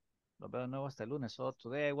 right? Lo veo de nuevo hasta el lunes. So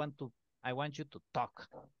today I want you to talk.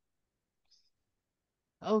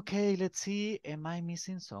 Okay, let's see. Am I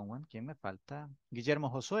missing someone? ¿Quién me falta? Guillermo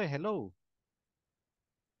Josué, hello.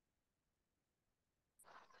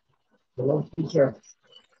 Hello, teacher.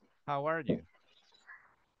 How are you?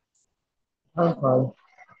 I'm fine.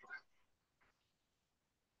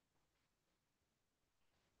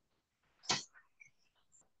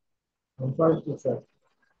 I'm fine, teacher.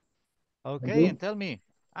 And Okay, you? and tell me,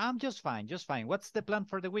 I'm just fine, just fine. What's the plan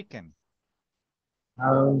for the weekend?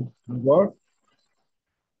 Work.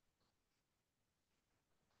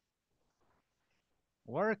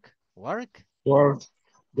 Work, work. Work.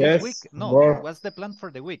 This Yes, week, no. work. What's the plan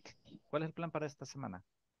for the week? ¿Cuál es el plan para esta semana?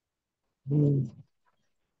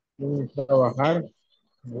 Trabajar.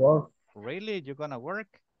 Work. Really? You gonna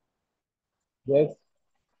work? Yes.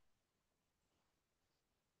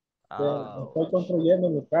 Oh, Estoy construyendo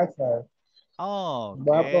mi casa.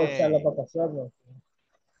 Voy a aprovechar las okay. vacaciones.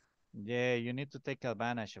 Yeah, you need to take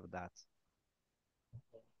advantage of that.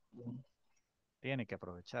 Tiene que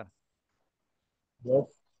aprovechar. Yes.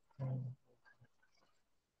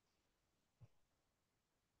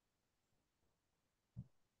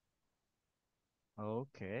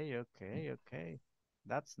 Okay, okay, okay.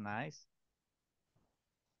 That's nice.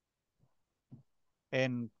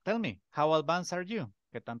 And tell me, how advanced are you?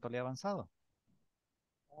 ¿Qué tanto le ha avanzado?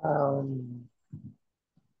 Un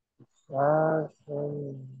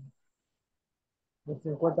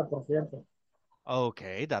 50%.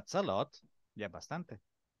 Okay, that's a lot. Ya bastante.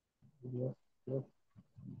 Yes, yes.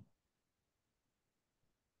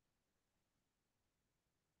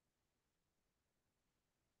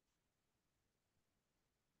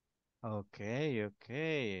 Okay,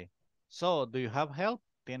 okay. So, do you have help?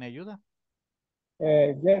 ¿Tiene ayuda?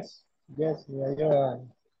 Yes, yes, me ayuda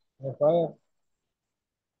my father.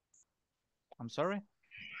 I'm sorry?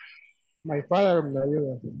 My father me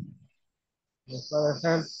ayuda. My father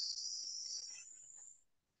helps.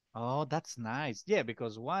 Oh, that's nice. Yeah,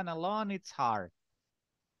 because one alone, it's hard.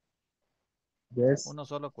 Yes, Uno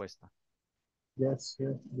solo cuesta. yes,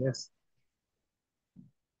 yes, yes.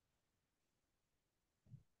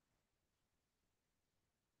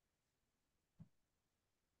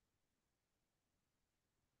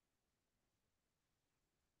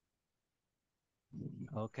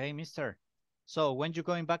 Okay, mister. So, when you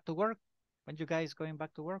going back to work? When you guys going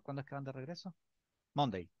back to work? ¿Cuándo es que van de regreso?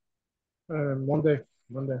 Monday. Monday,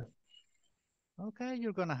 Monday. Okay,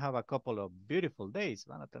 you're gonna have a couple of beautiful days.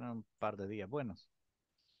 Van a tener un par de días buenos.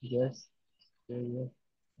 Yes, yeah, yeah.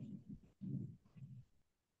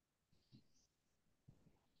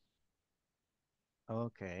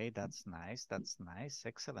 Okay, that's nice. That's nice.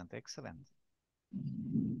 Excellent, excellent.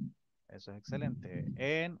 Eso es excelente.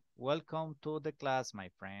 And welcome to the class, my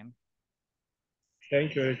friend.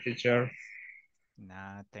 Thank you, teacher.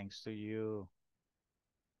 Nah, thanks to you.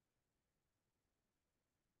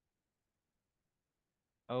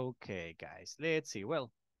 Okay, guys, let's see.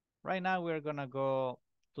 Well, right now we're gonna go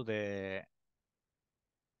to the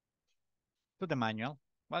manual.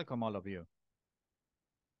 Welcome all of you.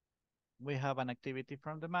 We have an activity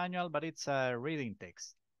from the manual, but it's a reading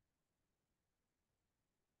text.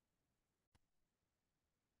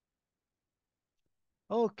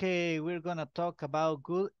 Okay, we're gonna talk about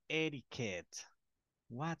good etiquette.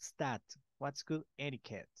 What's that? What's good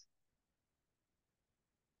etiquette?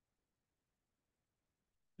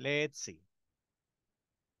 Let's see.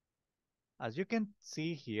 As you can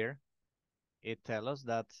see here, it tells us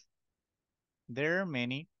that there are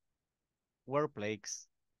many workplace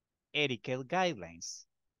etiquette guidelines,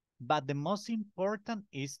 but the most important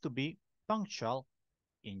is to be punctual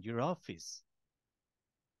in your office.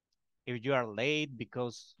 If you are late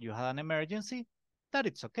because you had an emergency, that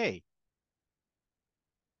it's okay.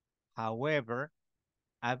 However,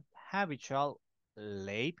 habitual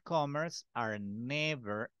latecomers are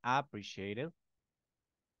never appreciated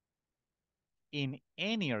in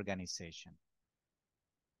any organization.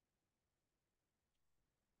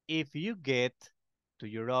 If you get to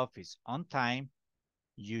your office on time,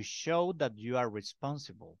 you show that you are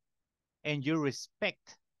responsible and you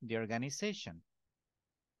respect the organization.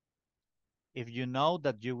 If you know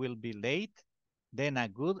that you will be late, then a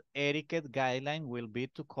good etiquette guideline will be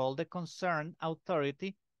to call the concerned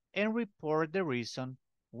authority and report the reason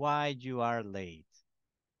why you are late.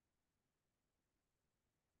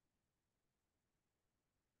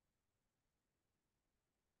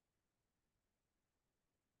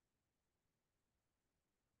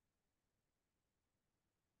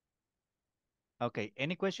 Okay,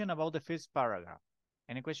 any question about the first paragraph?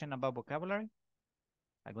 Any question about vocabulary?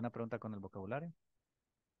 ¿Alguna pregunta con el vocabulario?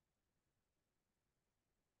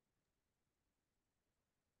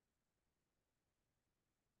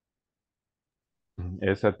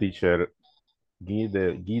 Esa teacher,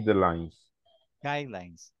 guidelines.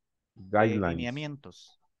 Guidelines. Guidelines.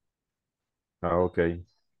 Lineamientos. Ah, okay.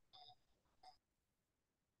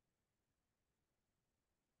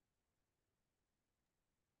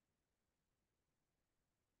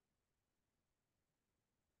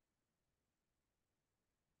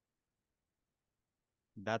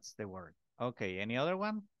 That's the word. Okay, any other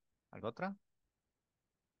one? ¿Algo otra?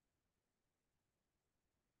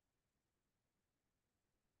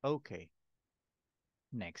 Okay.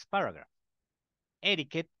 Next paragraph.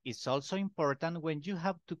 Etiquette is also important when you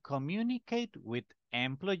have to communicate with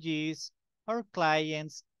employees or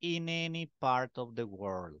clients in any part of the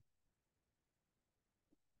world.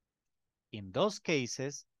 In those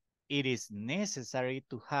cases, it is necessary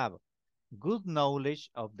to have good knowledge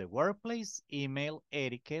of the workplace email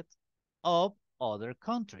etiquette of other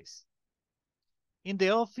countries. In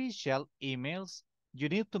the official emails, you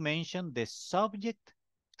need to mention the subject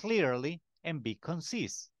clearly and be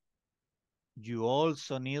concise. You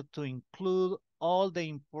also need to include all the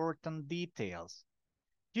important details.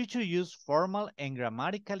 You should use formal and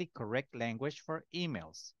grammatically correct language for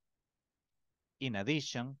emails. In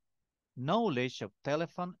addition, knowledge of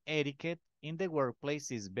telephone etiquette in the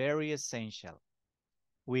workplace is very essential.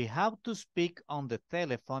 We have to speak on the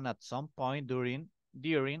telephone at some point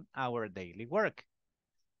during our daily work.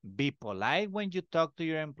 Be polite when you talk to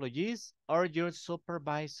your employees or your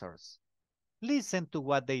supervisors. Listen to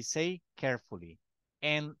what they say carefully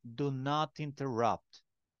and do not interrupt.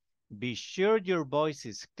 Be sure your voice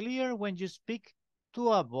is clear when you speak to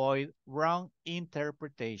avoid wrong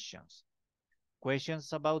interpretations.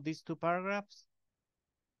 Questions about these two paragraphs?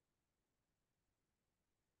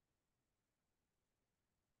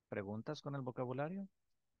 ¿Preguntas con el vocabulario?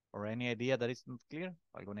 Or any idea that is not clear?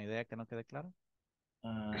 ¿Alguna idea que no quede clara?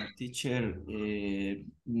 Teacher,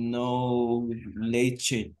 no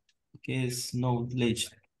leche. ¿Qué es no leche?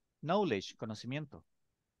 Knowledge, conocimiento.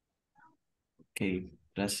 Ok,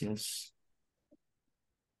 gracias.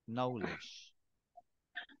 Knowledge.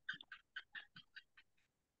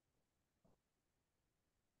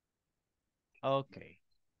 Okay,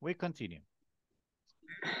 we continue.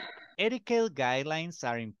 Etiquette guidelines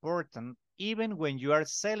are important even when you are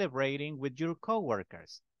celebrating with your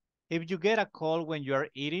coworkers. If you get a call when you are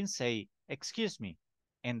eating, say, "Excuse me,"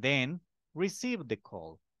 and then receive the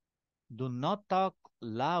call. Do not talk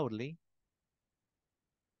loudly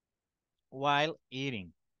while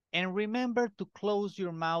eating. And remember to close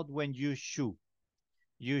your mouth when you chew.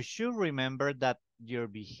 You should remember that your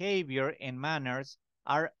behavior and manners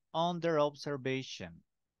are under observation.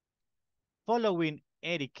 Following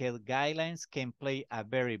etiquette guidelines can play a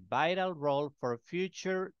very vital role for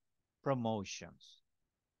future promotions.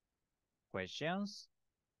 Questions?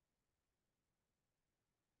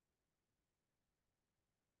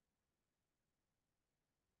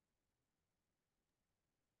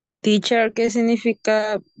 Teacher, ¿qué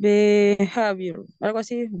significa behavior? Algo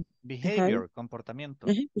así. Behavior, comportamiento.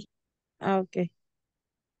 Ok.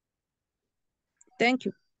 Thank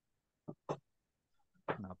you.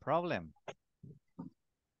 No problem.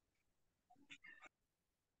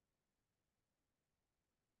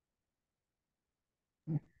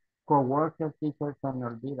 Coworkers, teachers, se me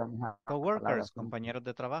olvidan. Coworkers, compañeros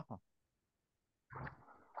de trabajo.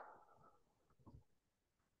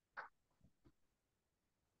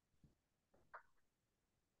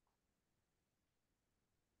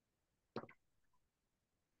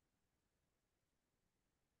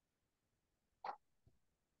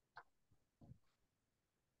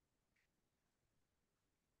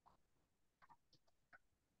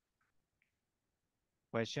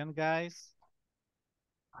 Question, guys?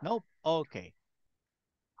 Nope. Okay.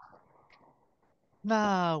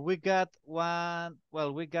 Now we got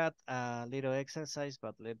we got a little exercise,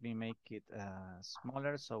 but let me make it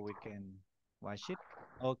smaller so we can watch it.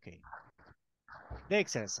 Okay. The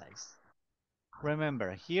exercise.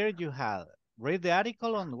 Remember, here you have read the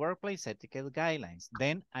article on workplace etiquette guidelines,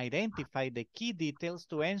 then identify the key details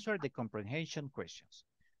to answer the comprehension questions.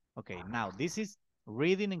 Okay, now this is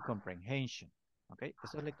reading and comprehension. Okay,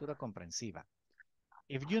 esto es lectura comprensiva.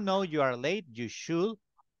 If you know you are late, you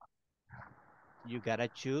gotta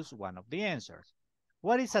choose one of the answers.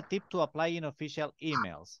 What is a tip to apply in official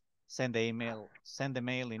emails? Send the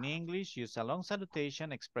mail in English, use a long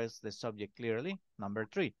salutation, express the subject clearly. Number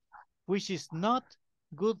 3, which is not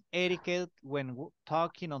good etiquette when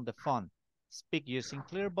talking on the phone. Speak using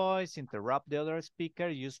clear voice, interrupt the other speaker,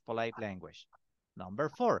 use polite language. Number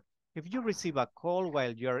 4, if you receive a call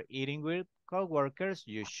while you're eating with coworkers,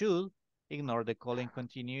 you should ignore the call and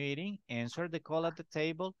continue eating, answer the call at the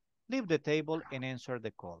table, leave the table and answer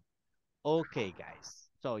the call. Okay, guys,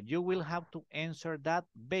 so you will have to answer that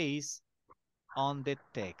based on the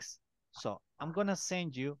text. So I'm gonna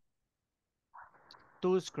send you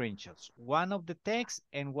 2 screenshots, one of the text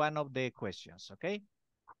and one of the questions, okay?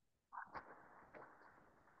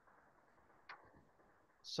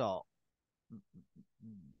 So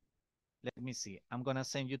let me see. I'm gonna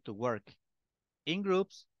send you to work in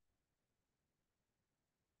groups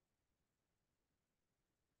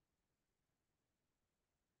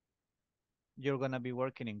You're gonna be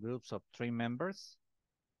working in groups of 3 members.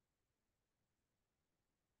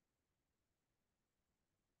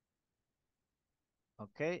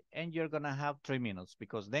 Okay, and you're gonna have 3 minutes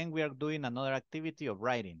because then we are doing another activity of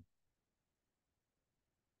writing.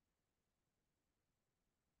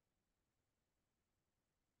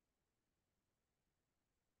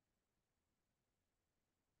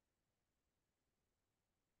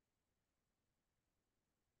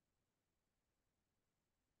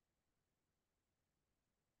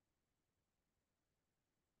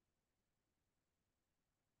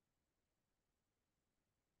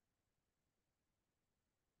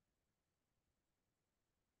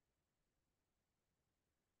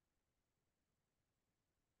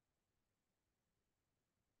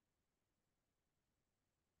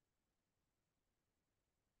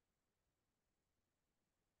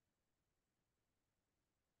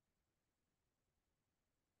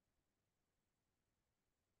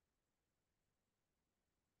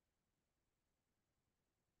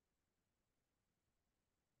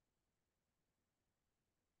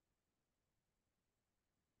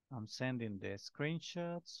 I'm sending the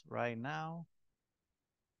screenshots right now.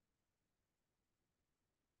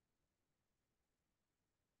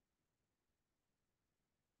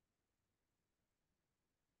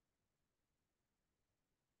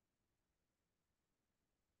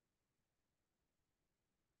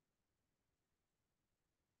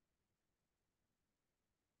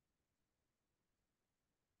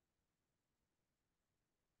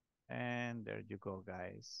 And there you go,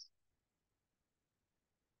 guys.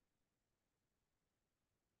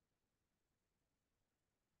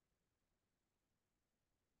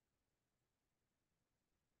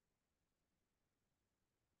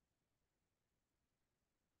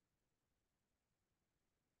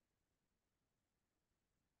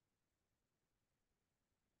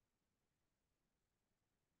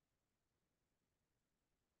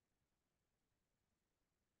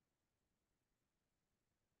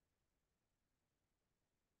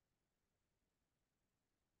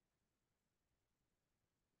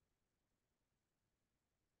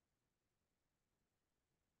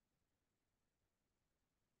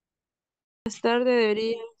 Estar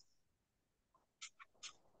debería,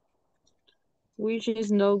 which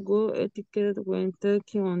is no good etiquette when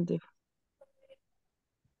talking on the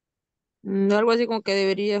algo así como que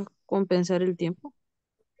debería compensar el tiempo.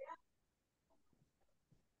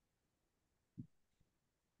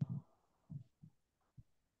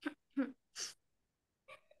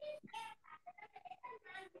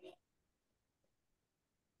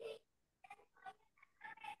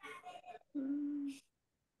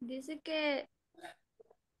 Dice que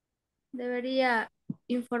debería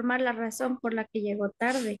informar la razón por la que llegó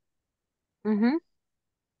tarde.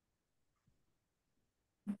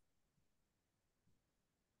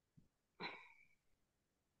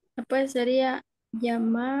 Pues sería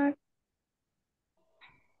llamar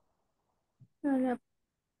a la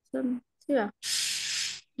persona. Sí, va.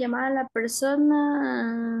 Llamar a la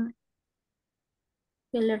persona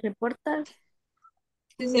que le reporta.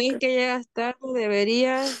 Si es que llegas tarde,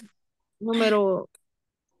 deberías, número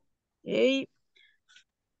 8,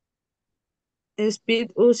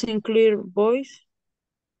 speed using clear voice,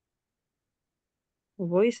 o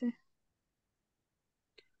voice.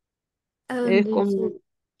 ¿A Es dónde como dice?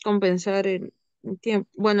 compensar el tiempo.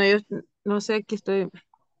 Bueno, yo no sé, aquí estoy,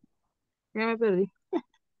 ya me perdí.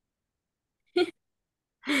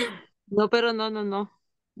 No, pero no,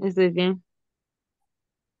 estoy bien.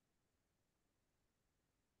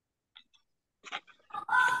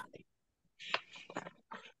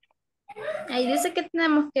 Ahí dice que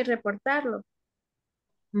tenemos que reportarlo.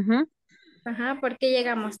 Ajá, porque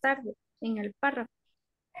llegamos tarde en el párrafo.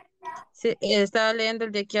 Sí, estaba leyendo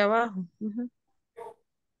el de aquí abajo.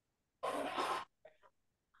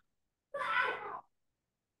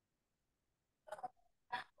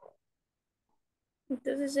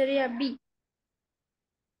 Entonces sería B.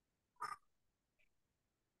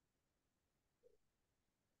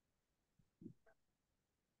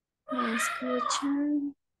 ¿Me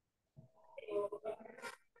escuchan?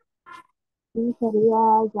 Sí, sería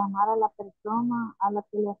llamar a la persona a la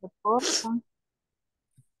que le reportan.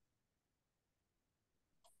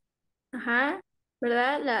 Ajá,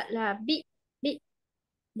 ¿verdad? La B. B.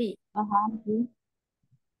 B. Ajá, sí.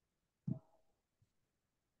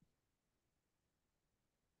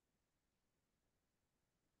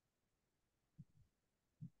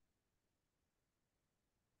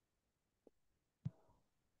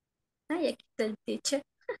 Ay, aquí está el teacher.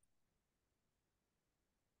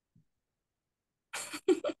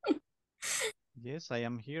 Yes, I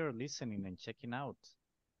am here listening and checking out.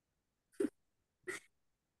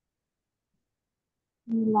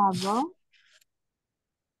 Y la 2,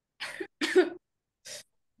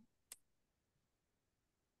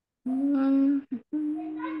 Mm,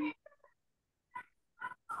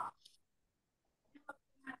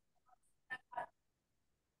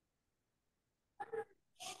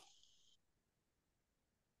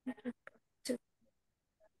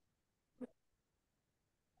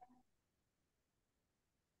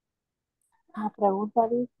 la pregunta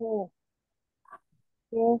dice,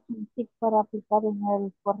 ¿qué es un tic para aplicar en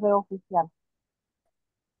el correo oficial?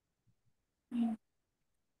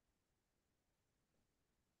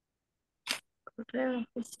 Correo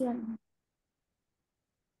oficial.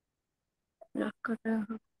 Los correos.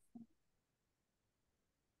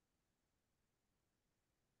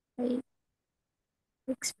 Ahí.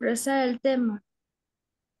 Expresar el tema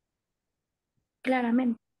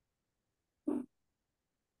claramente.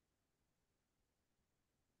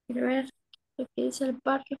 Quiero ver lo que dice el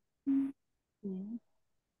párrafo. Sí,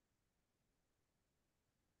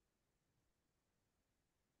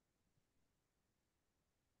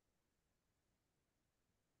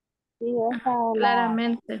 sí, esa es la,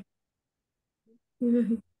 Claramente.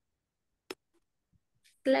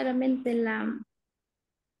 Claramente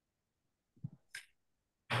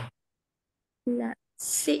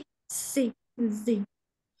sí, sí, sí.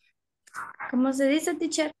 ¿Cómo se dice,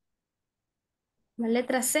 teacher? La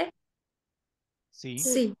letra C. Sí.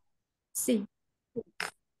 sí, Sí, sí.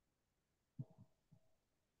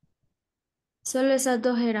 Solo esas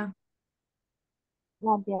dos eran.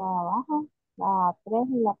 la de abajo, la 3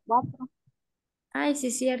 y la 4. Ay,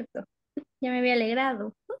 sí, cierto. Ya me había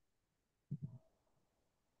alegrado.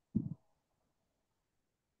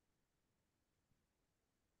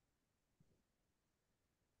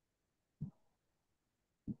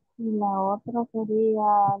 Y la otra sería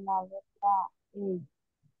la letra E.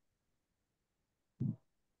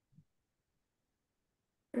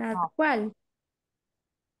 ¿La No, cuál?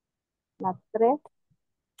 la 3,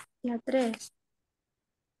 La 3.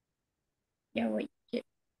 Ya voy.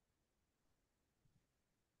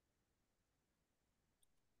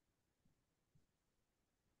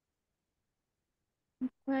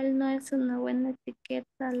 ¿Cuál no es una buena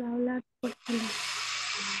etiqueta al hablar por teléfono?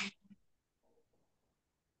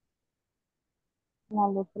 la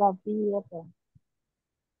letra B.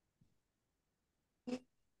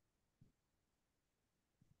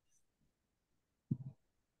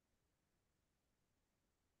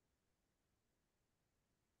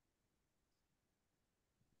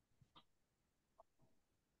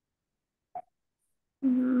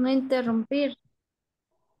 No interrumpir.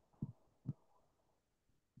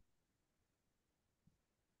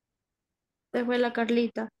 Se fue la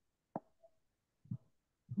Carlita.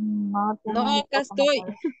 No No, tiene el acá micrófono estoy.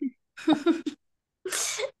 apagado.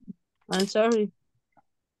 I'm sorry.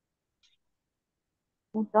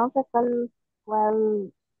 Entonces,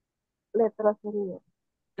 ¿cuál letra sería?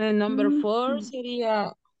 El number Mm, 4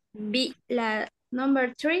 sería, B. La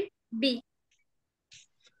number 3. B.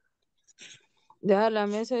 deja la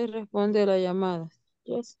mesa y responde la llamada.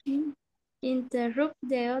 Yes. Interrupt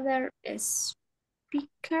the other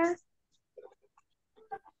speaker.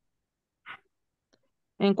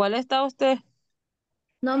 ¿En cuál está usted?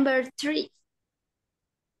 Number 3.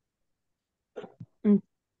 Mm,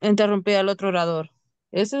 Interrumpir al otro orador.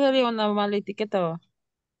 Esa sería una mala etiqueta, ¿va?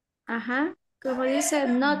 Ajá. Como dice,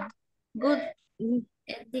 not good Mm,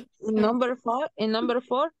 etiquette. number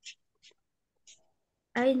four.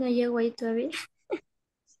 Ay, no llego ahí todavía.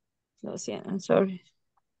 Lo siento, I'm sorry.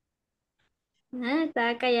 Ah,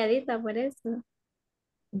 estaba calladita por eso.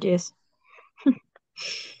 Yes.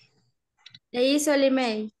 Le hizo el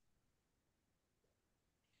email.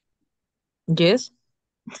 Yes.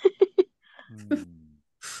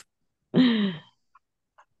 Mm,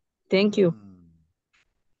 Thank you.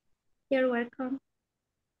 You're welcome.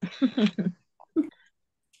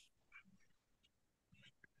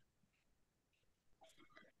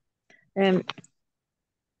 Em,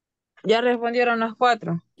 ya respondieron las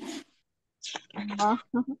 4.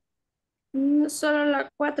 No, Solo la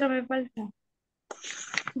 4 me falta.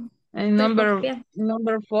 En Estoy copiando.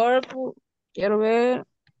 number 4, quiero ver.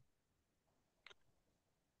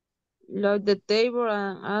 Lock the table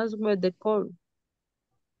and ask with the call.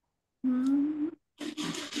 Mm,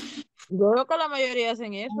 Yo veo que la mayoría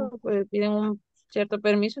hacen eso, pues piden un cierto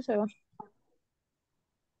permiso y se van.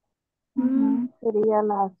 mm. sería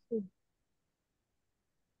la C.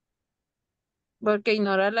 Porque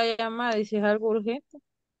ignorar la llamada y si es algo urgente.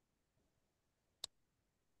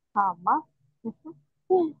 Jamás.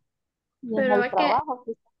 Y en Pero el es que trabajo,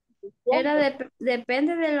 sí, suficiente.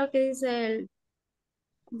 depende de lo que dice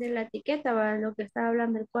de la etiqueta, ¿va? Lo que está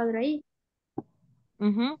hablando el cuadro ahí.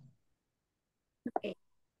 Mhm. Okay.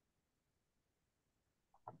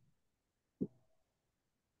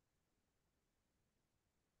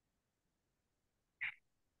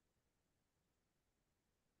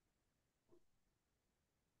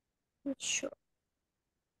 Sure.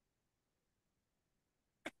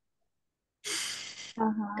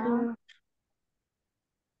 Ajá. Uh,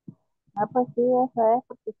 Ah, pues sí, eso es,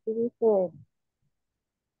 porque sí dice,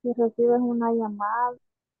 si recibes una llamada,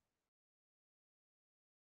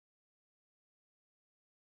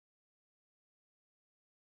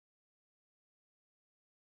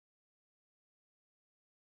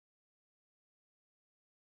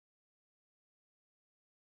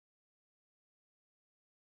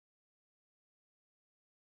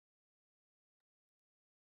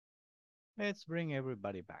 Let's bring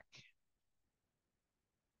everybody back.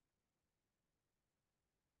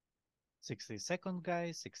 60 seconds,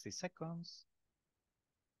 guys, 60 seconds.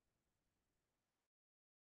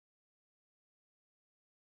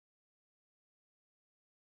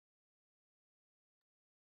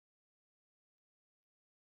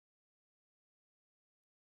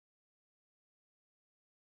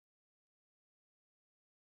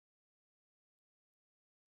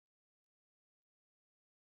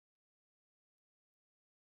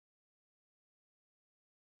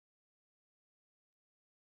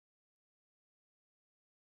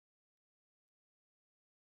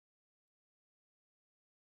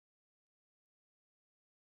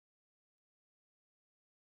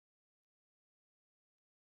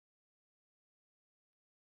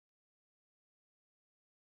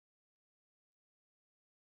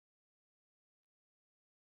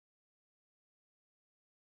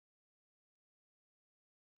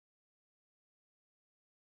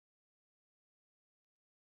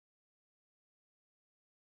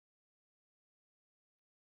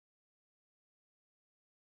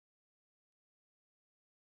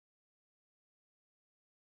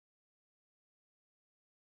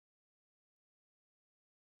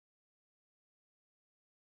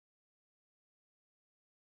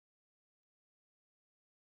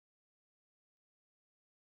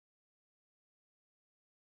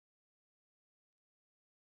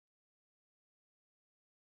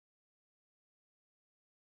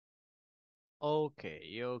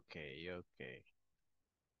 Okay, okay, okay.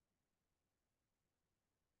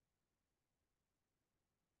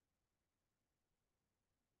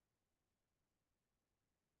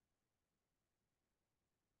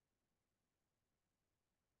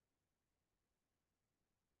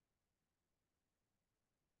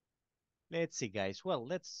 Let's see, guys. Well,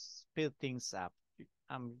 let's speed things up.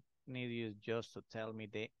 I'm need you just to tell me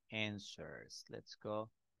the answers. Let's go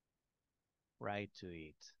right to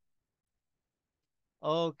it.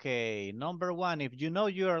 Okay, number one, if you know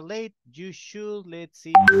you are late, you should. Let's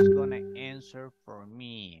see who's gonna answer for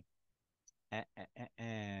me.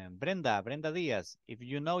 Brenda Diaz, if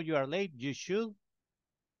you know you are late, you should.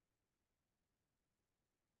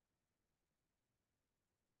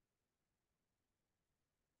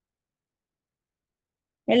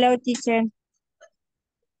 Hello, teacher.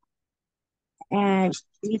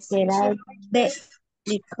 Literal B.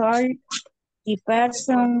 Record the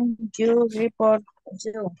person you report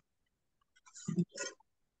to.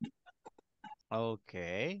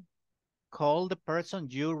 Okay. Call the person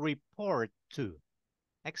you report to.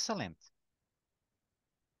 Excellent.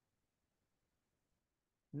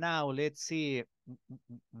 Now let's see.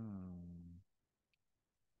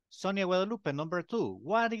 Sonia Guadalupe, number two.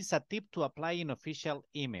 What is a tip to apply in official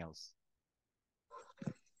emails?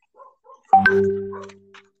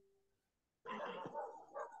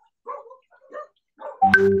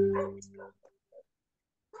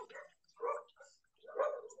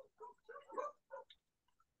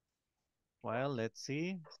 Well, let's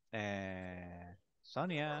see.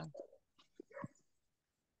 Sonia.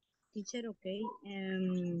 Teacher, ok.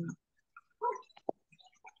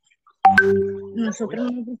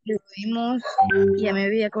 Nosotros nos distribuimos y a mí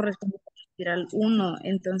había correspondido al uno,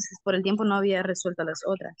 entonces por el tiempo no había resuelto las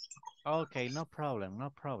otras. Okay, no problem, no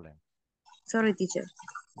problem. Sorry, teacher.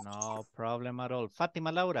 No problem at all.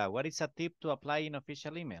 Fatima Laura, what is a tip to apply in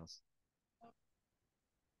official emails?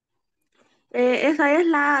 Esa es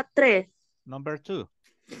la 3. Number two.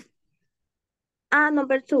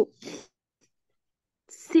 Number 2.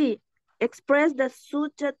 C. Express the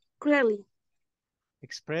subject clearly.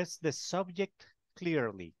 Express the subject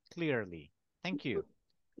clearly. Thank you.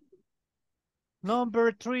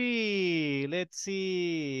 Number three. Let's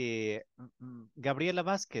see. Gabriela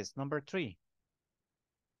Vasquez, number 3.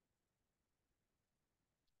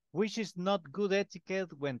 Which is not good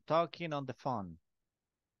etiquette when talking on the phone?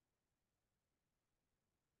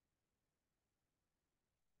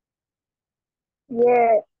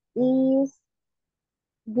 Yeah, is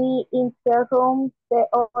the interrupt the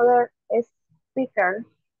other speaker.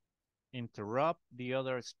 Interrupt the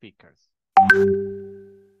other speakers.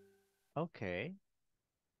 Okay.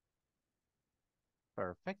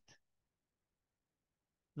 Perfect.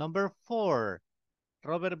 Number 4.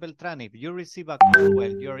 Robert Beltrán, if you receive a call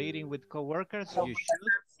while you're eating with coworkers, you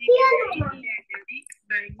should.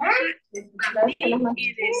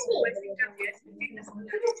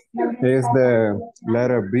 Is the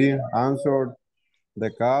letter B answered the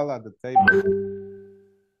call at the table?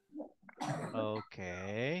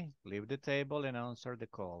 Okay. Leave the table and answer the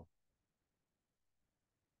call.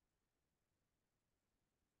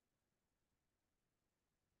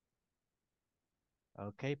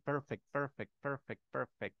 Okay, perfect, perfect, perfect,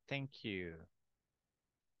 perfect. Thank you.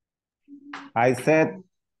 I said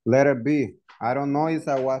letter B. I don't know if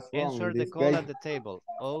I was wrong Answer in the this call case. at the table.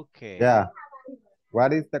 Okay. Yeah.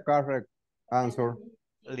 What is the correct answer?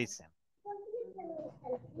 Listen.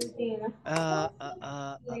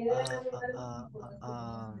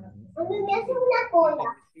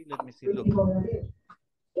 Let me see. Look.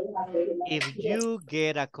 If you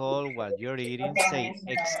get a call while you're eating, say,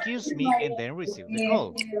 excuse me, and then receive the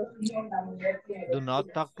call. Do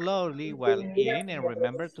not talk loudly while eating and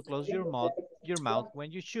remember to close your mouth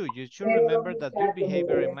when you chew. You should remember that your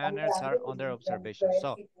behavior and manners are under observation.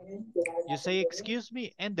 So you say, excuse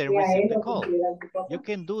me, and then receive the call. You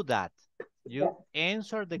can do that. You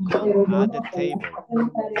answer the call at the table.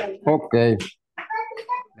 Okay.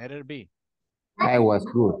 Letter B. I was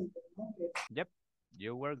good. Yep,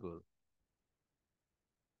 you were good.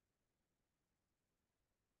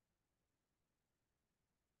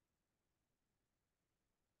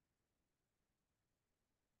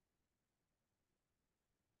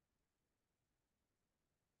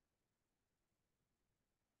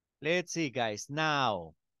 Let's see, guys.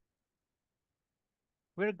 Now,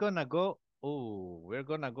 we're gonna go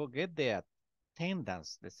get the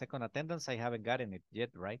attendance. The second attendance, I haven't gotten it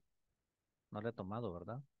yet, right? No le he tomado,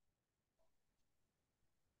 ¿verdad?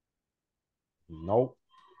 No.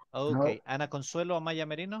 Okay. Ana Consuelo Amaya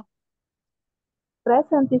Merino.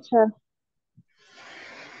 Present, teacher.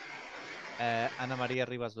 Ana María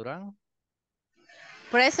Rivas Durán.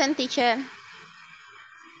 Present, teacher.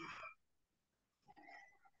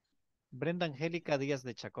 Brenda Angélica Díaz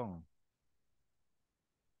de Chacón.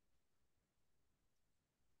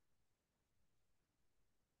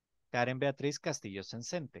 Karen Beatriz Castillo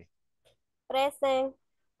Sencente. Present.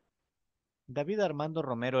 David Armando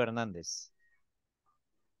Romero Hernández.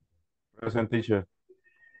 Present, teacher.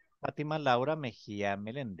 Fátima Laura Mejía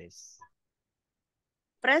Meléndez.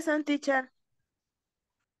 Present, teacher.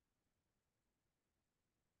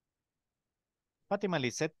 Fátima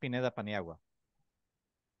Lisette Pineda Paniagua.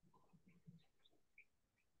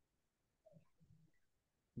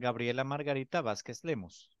 Gabriela Margarita Vázquez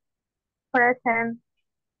Lemos. Present.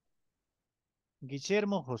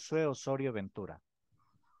 Guillermo Josué Osorio Ventura.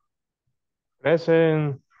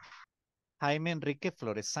 Present. Jaime Enrique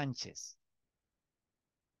Flores Sánchez.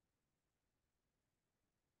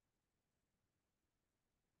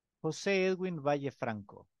 José Edwin Valle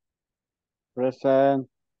Franco. Present.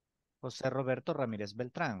 José Roberto Ramírez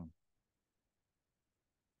Beltrán.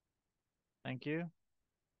 Thank you.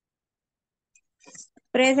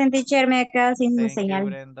 Present, teacher, me queda sin Thank you, señal.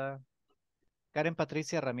 Brenda. Karen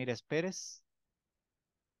Patricia Ramírez Pérez.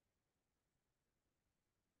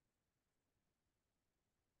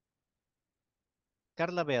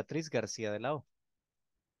 Carla Beatriz García de la O.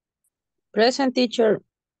 Present, teacher.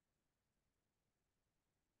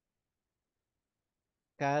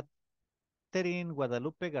 Catherine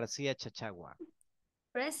Guadalupe García Chachagua.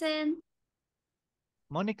 Present.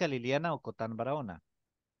 Mónica Liliana Ocotán Barahona.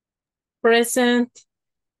 Present.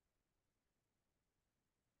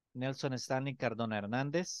 Nelson Stanley Cardona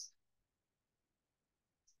Hernández.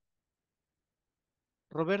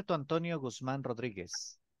 Roberto Antonio Guzmán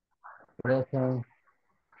Rodríguez. Present.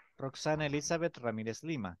 Roxana Elizabeth Ramírez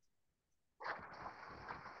Lima.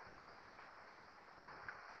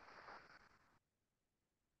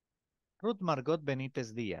 Ruth Margot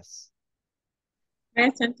Benítez Díaz.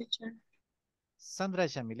 Present, teacher. Sandra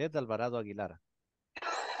Yamilet Alvarado Aguilar.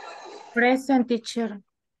 Present, teacher.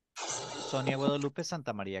 Sonia Guadalupe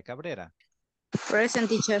Santa María Cabrera. Present,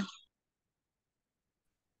 teacher.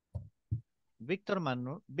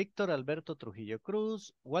 Víctor Alberto Trujillo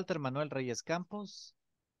Cruz. Walter Manuel Reyes Campos.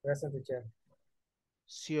 Present, teacher.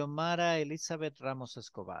 Xiomara Elizabeth Ramos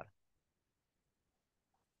Escobar.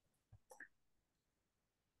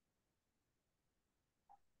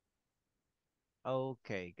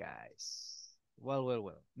 Okay, guys.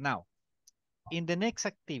 Well. Now, in the next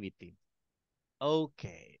activity,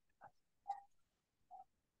 Okay.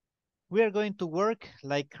 We are going to work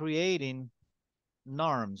like creating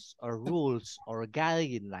norms or rules or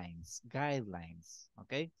guidelines.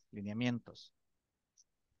 Okay? Lineamientos.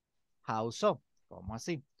 How so? ¿Cómo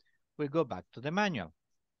así? We go back to the manual.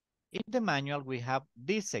 In the manual, we have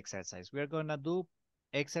this exercise. We are going to do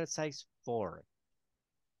exercise 4.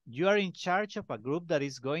 You are in charge of a group that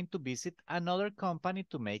is going to visit another company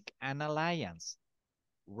to make an alliance.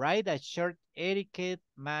 Write a short etiquette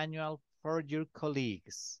manual for your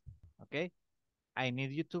colleagues. Okay? I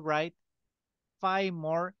need you to write 5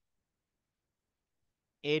 more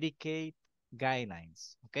etiquette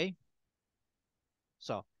guidelines. Okay?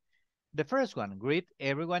 So, the first one, greet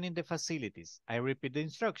everyone in the facilities. I repeat the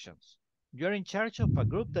instructions. You're in charge of a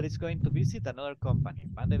group that is going to visit another company.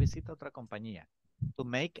 Van de visita a otra compañía. To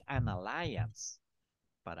make an alliance.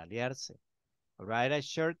 Para aliarse. Write a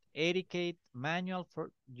short etiquette manual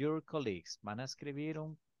for your colleagues. Van a escribir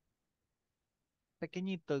un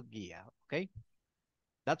pequeñito guía, ¿ok?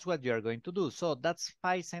 That's what you are going to do. So that's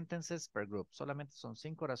 5 sentences per group. Solamente son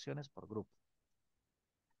 5 oraciones por grupo.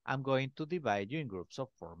 I'm going to divide you in groups of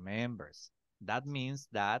 4 members. That means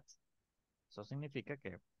that, eso significa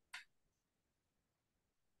que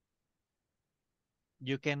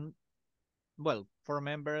you can, well, 4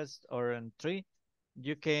 members or in 3,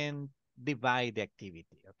 you can divide the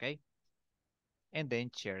activity, okay? And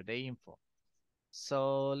then share the info.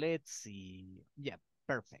 So let's see. Yeah,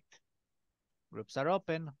 perfect. Groups are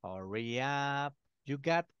open. Hurry up. You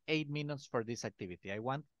got 8 minutes for this activity. I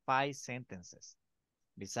want 5 sentences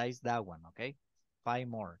besides that one, okay? 5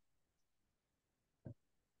 more.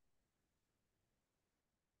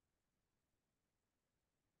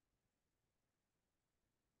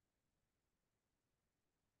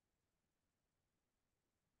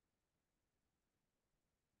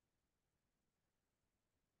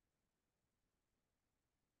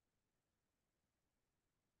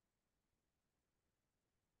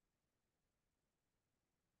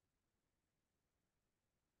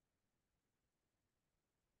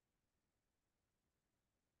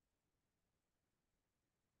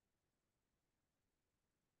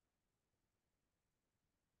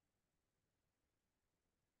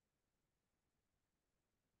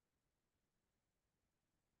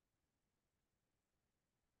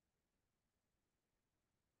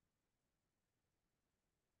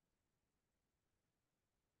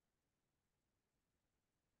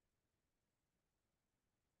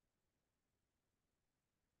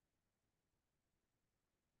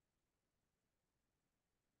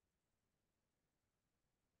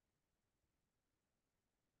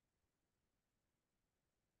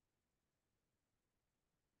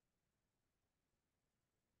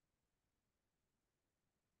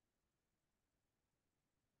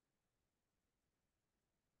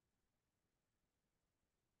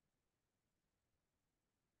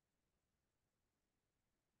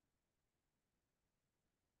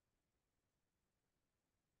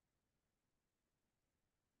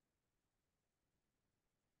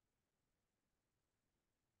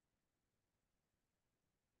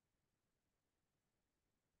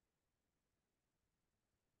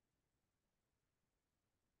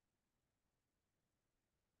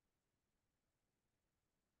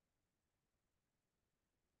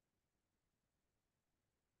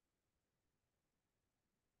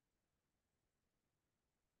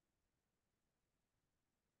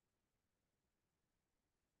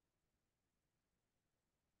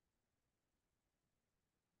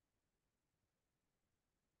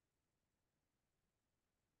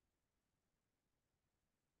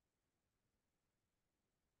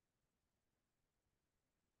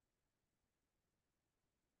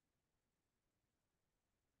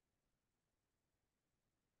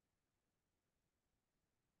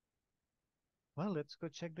 Well, let's go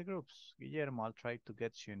check the groups. Guillermo, I'll try to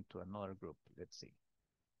get you into another group. Let's see.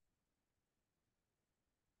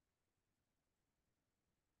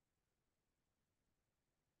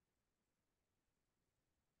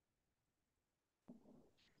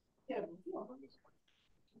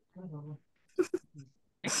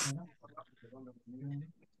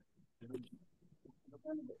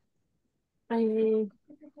 Ay,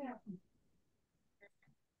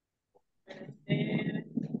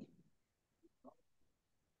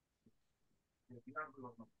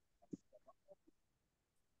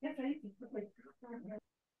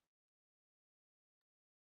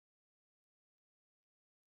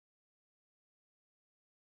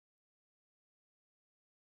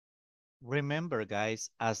 Remember, guys,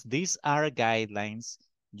 as these are guidelines,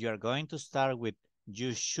 you are going to start with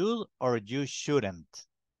you should or you shouldn't,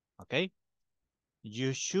 okay?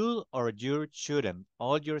 You should or you shouldn't,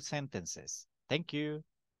 all your sentences. Thank you.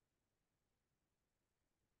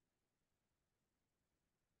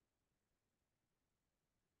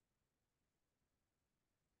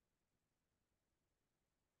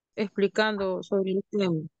 Explicando sobre el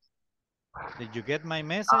tema. Did you get my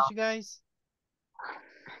message, guys?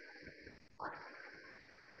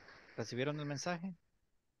 ¿Recibieron el mensaje?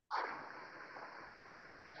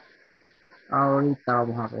 Ahorita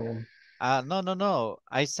vamos a ver. No, no, no.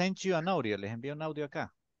 I sent you an audio. Les envié un audio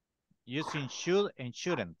acá. Using should and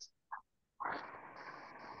shouldn't.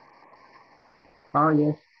 Oh,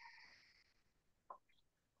 yes.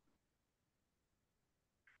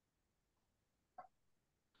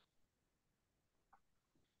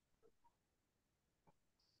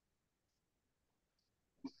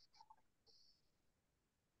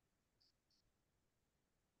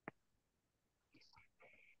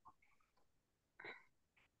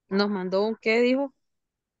 Nos mandó un qué, dijo.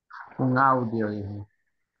 Un audio, dijo.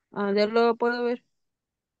 Ya lo puedo ver.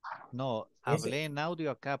 No, Ese. hablé en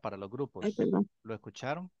audio acá para los Ay, grupos. perdón. ¿Lo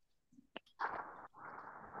escucharon?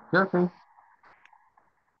 Yo sí.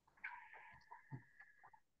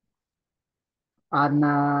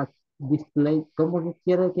 Ana display, ¿cómo que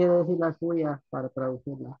quiere decir la suya para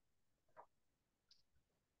traducirla?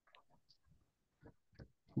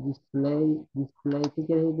 Display, ¿qué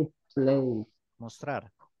quiere decir display?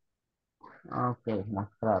 Mostrar. Ok,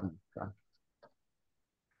 mostrar.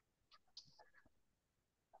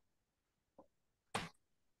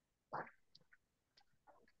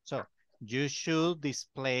 So, you should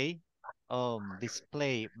display,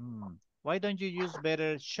 why don't you use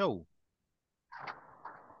better show?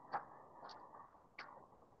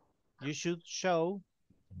 You should show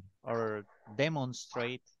or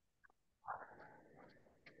demonstrate.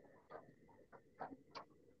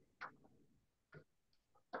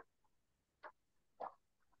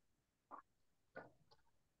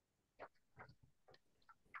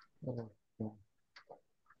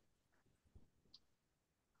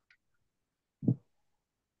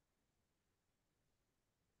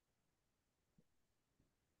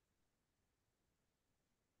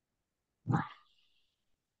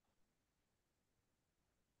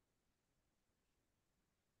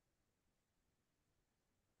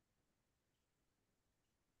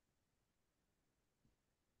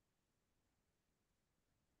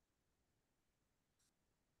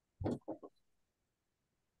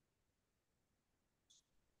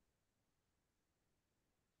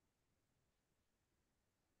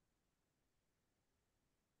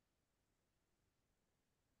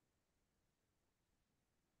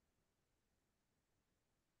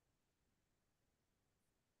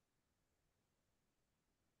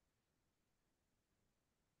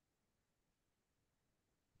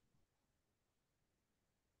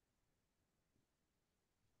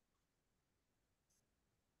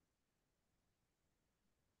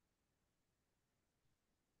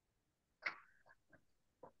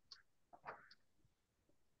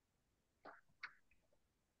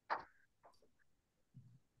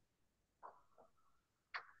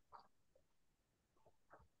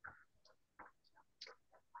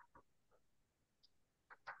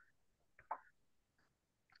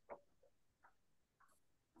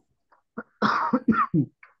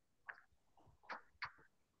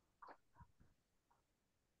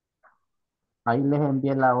 Ahí les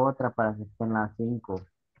envié la otra para que estén las 5.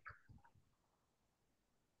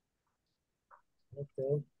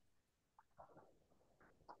 Ok.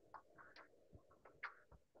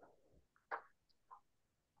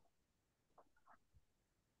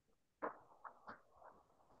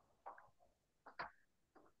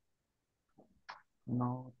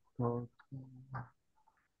 No,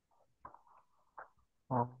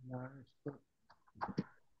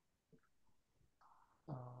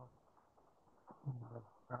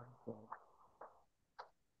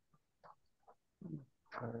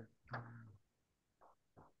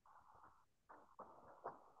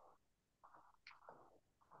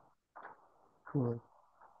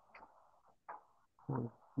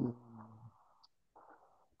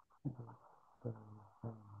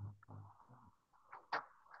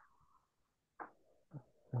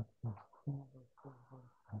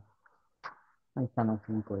 ahí están los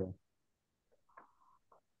 5 ya.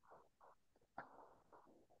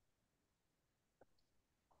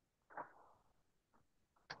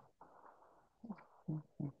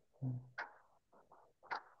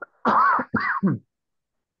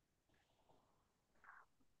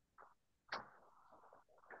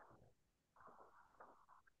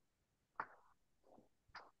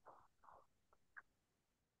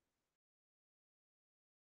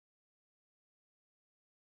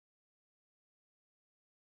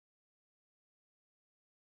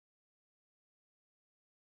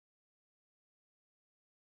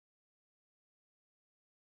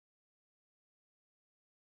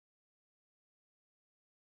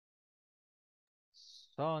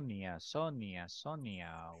 Sonia,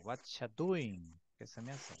 what's you doing? ¿Qué se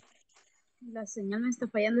me hace? La señal me está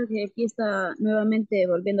fallando que aquí está nuevamente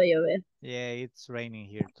volviendo a llover. Yeah, it's raining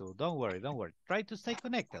here too. Don't worry, don't worry. Try to stay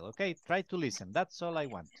connected, okay? Try to listen. That's all I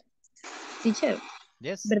want. Teacher,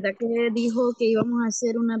 Yes. ¿verdad que dijo que íbamos a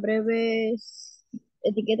hacer una breve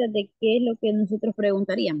etiqueta de qué es lo que nosotros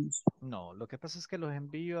preguntaríamos? No, lo que pasa es que los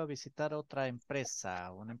envío a visitar otra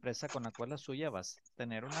empresa, una empresa con la cual la suya vas a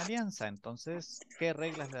tener una alianza. Entonces, ¿qué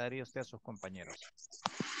reglas le daría usted a sus compañeros?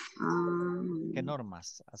 ¿Qué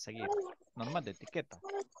normas a seguir? Normas de etiqueta.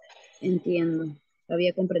 Entiendo,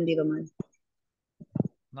 había comprendido mal.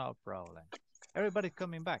 No problem. Everybody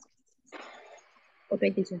coming back. Ok,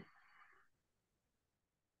 teacher.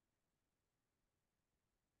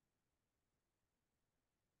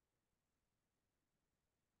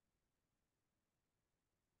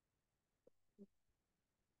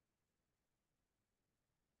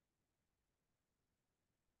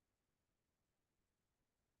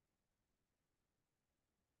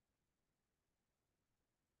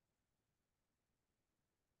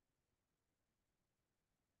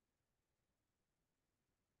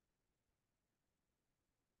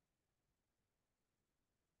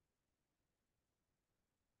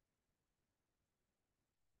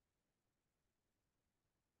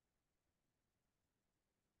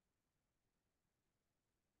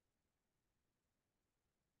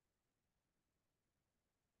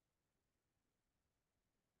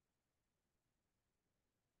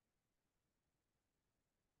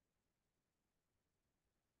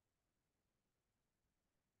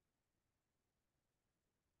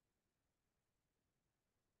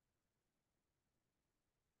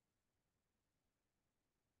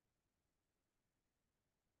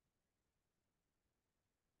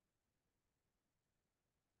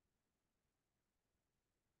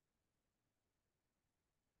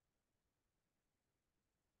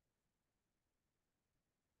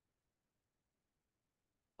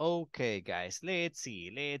 Okay, guys, let's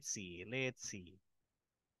see.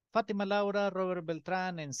 Fatima, Laura, Robert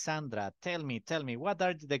Beltran, and Sandra, tell me, what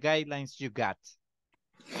are the guidelines you got?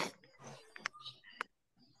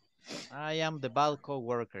 I am the bad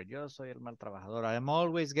co-worker. Yo soy el mal trabajador. I am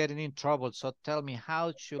always getting in trouble, so tell me,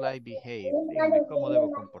 how should I behave? Dígame, ¿cómo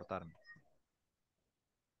debo comportarme?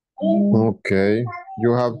 Okay,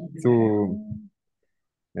 you have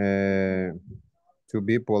to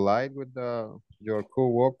be polite with your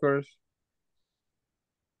co-workers.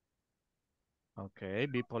 Okay,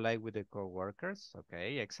 be polite with the co-workers.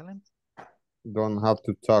 Okay, excellent. Don't have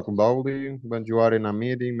to talk loudly when you are in a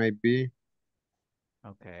meeting, maybe.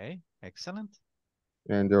 Okay, excellent.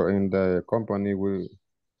 And you're in the company with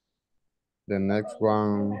the next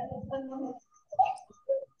one.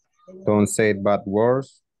 Don't say bad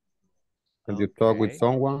words when you talk with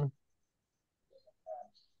someone.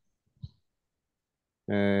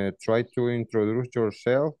 Try to introduce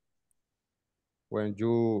yourself when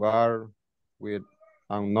you are with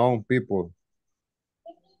unknown people.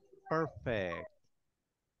 Perfect.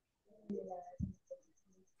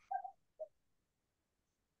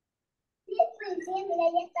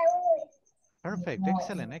 Perfect,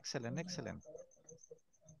 excellent.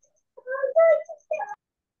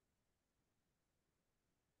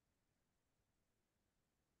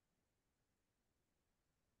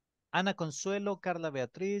 Ana Consuelo, Carla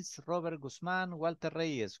Beatriz, Robert Guzmán, Walter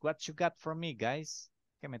Reyes. What you got for me, guys?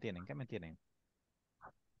 ¿Qué me tienen?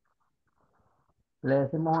 ¿Le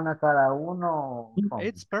decimos una a cada uno?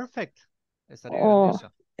 It's perfect. Estaría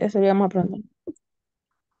grandioso. Eso ya vamos a aprender.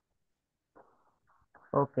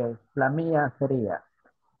 Ok, la mía sería,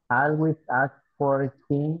 always ask for a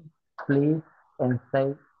thing, please, and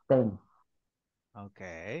say thanks.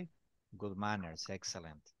 Okay, good manners,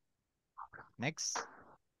 excellent. Next.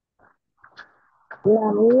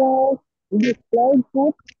 La mía es display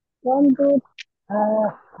food conduct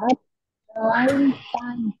at line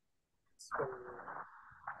time.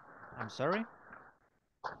 I'm sorry?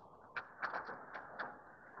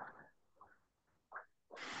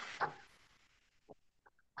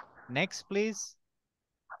 Next, please.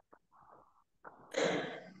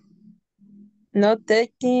 Not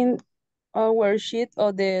taking our sheet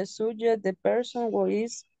of the subject, the person who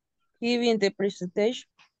is giving the presentation.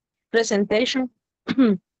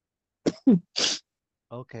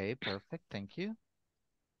 Okay, perfect. Thank you.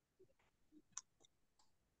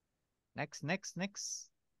 Next.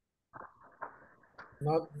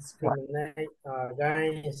 Not discriminate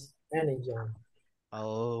against any gender.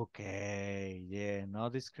 Okay, yeah, no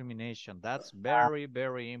discrimination. That's very,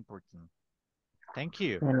 very important. Thank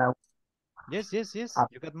you. Yes. You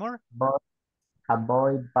got more?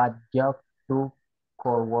 Avoid bad jokes to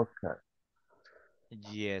coworkers.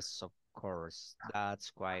 Yes, of course.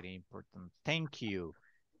 That's quite important. Thank you.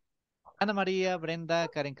 Ana María, Brenda,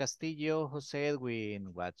 Karen Castillo, Jose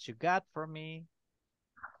Edwin, what you got for me?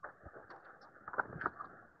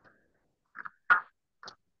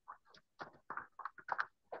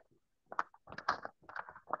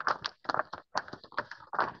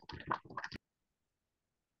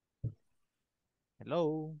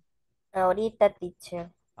 Hello. Ahorita,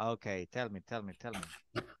 teacher. Okay, tell me.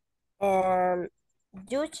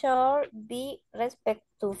 You should be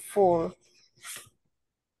respectful.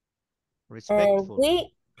 Respectful.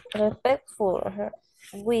 We respectful.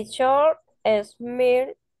 We should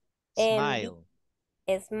smile Smile.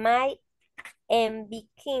 smile and be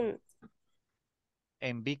kind.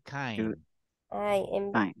 And be kind. Ay,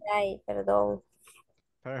 and be kind, perdón.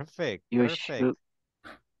 Perfect. You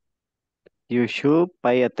should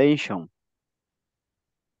pay attention.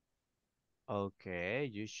 Okay,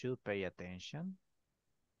 you should pay attention.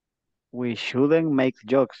 We shouldn't make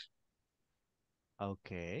jokes.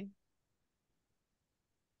 Okay.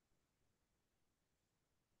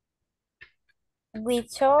 We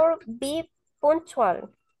should be punctual.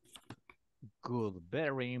 Good,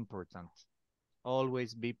 very important.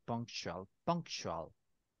 Always be punctual.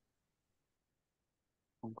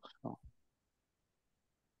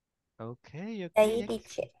 Okay.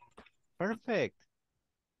 Perfect.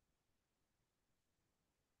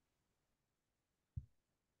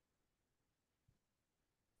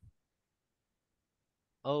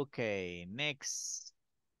 Okay, next.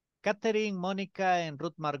 Catherine, Monica, and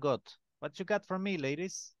Ruth Margot. What you got for me,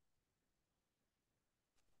 ladies?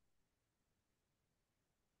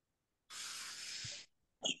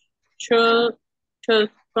 Should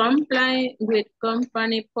comply with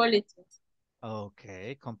company policies.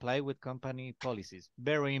 Okay, comply with company policies.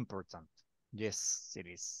 Very important. Yes, it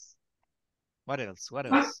is. What else?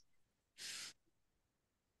 I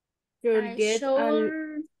should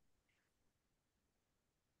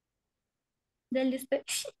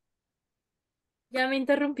Ya me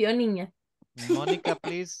interrumpió, niña. Monica,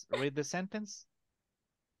 please read the sentence.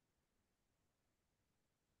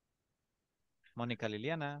 Monica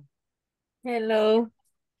Liliana. Hello.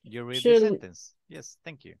 You read the sentence. Yes,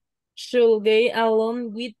 thank you. Should get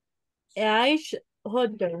along with each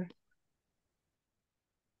other.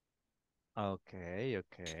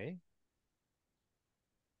 Okay.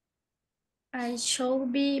 I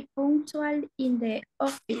should be punctual in the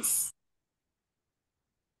office.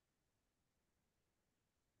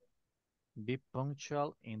 Be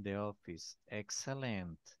punctual in the office.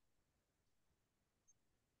 Excellent.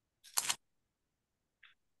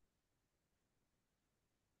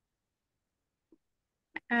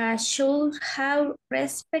 I should have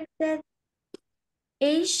respected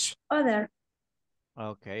each other.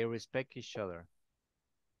 Okay, respect each other.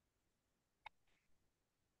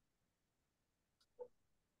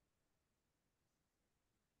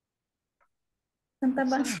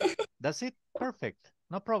 Excellent. That's it. Perfect.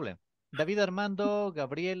 No problem. David Armando,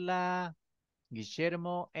 Gabriela,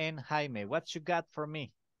 Guillermo, and Jaime. What you got for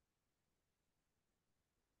me?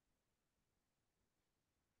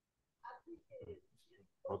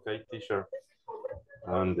 Okay, teacher.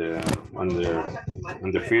 On the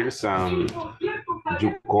first,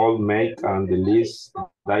 you call make and the list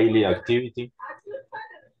daily activity.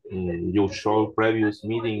 You show previous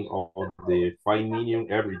meeting of the 5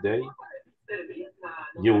 million every day.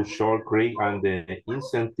 You show create and the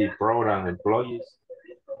incentive program employees.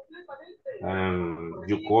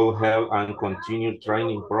 You call help and continue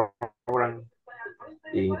training program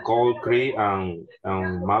in call create and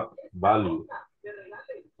map value.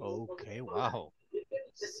 Okay, wow.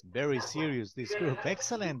 It's very serious, this group.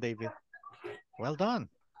 Excellent, David. Well done.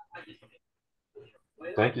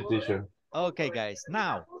 Thank you, teacher. Okay, guys.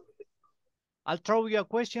 Now, I'll throw you a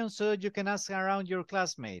question so you can ask around your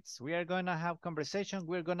classmates. We are going to have conversation.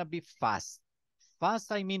 We're going to be fast.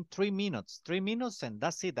 Fast, I mean 3 minutes. 3 minutes and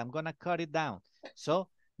that's it. I'm going to cut it down. So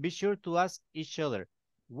be sure to ask each other,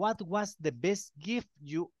 what was the best gift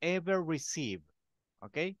you ever received?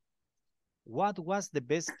 Okay? What was the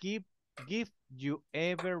best gift you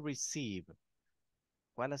ever received?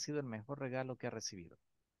 ¿Cuál ha sido el mejor regalo que ha recibido?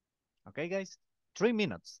 Okay, guys? 3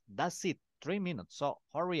 minutes. That's it. 3 minutes. So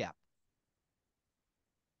hurry up.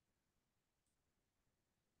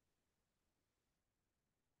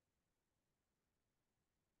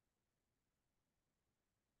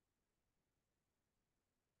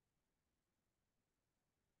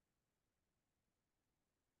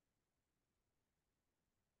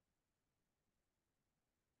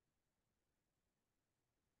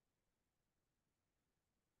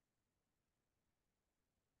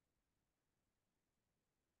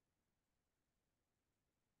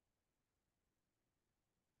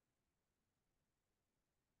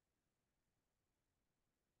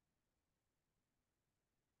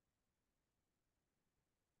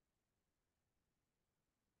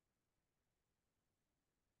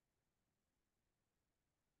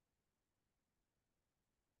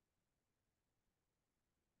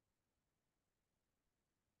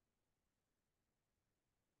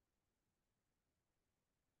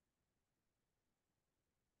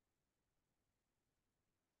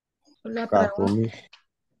 La Got for pregunta. me.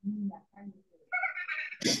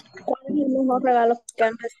 ¿Cuál es el mejor regalo que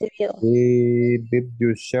han recibido? Did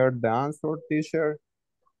you share the answer, teacher?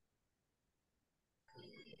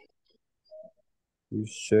 You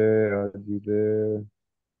share, are you there?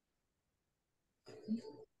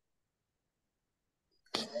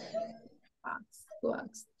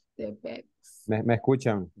 Wax, the bags. ¿Me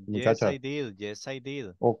escuchan, Yes, I muchachas? did. Yes, I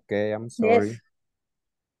did. Okay, I'm Yes. sorry.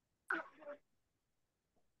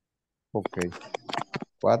 Okay.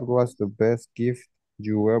 What was the best gift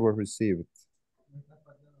you ever received?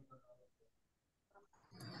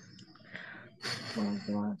 What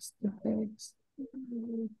was the best?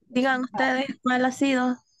 Digan ustedes cuál ha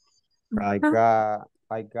sido. I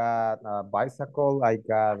got a bicycle. I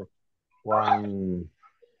got one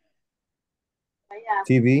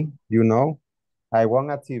TV, you know. I won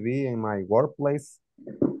a TV in my workplace.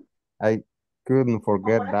 I couldn't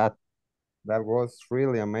forget that. That was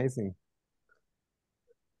really amazing.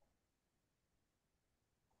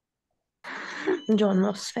 Yo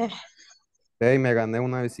no sé. Hey, me gané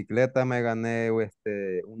una bicicleta, me gané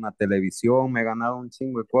una televisión, me he ganado un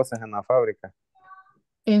chingo de cosas en la fábrica.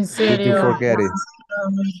 ¿En Did you serio? forget it?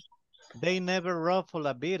 They never ruffle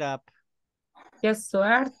a beat up. ¡Qué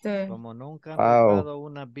suerte! Como nunca han Wow. tocado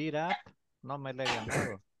una beat up, no me la he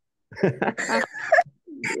ganado.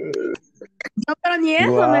 Yo pero ni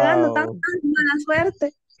eso me gano tan Wow. mala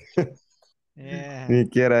suerte. Yeah. Ni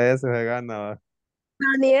siquiera eso se gana. ¿Va?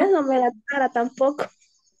 No, ni eso me la cara tampoco.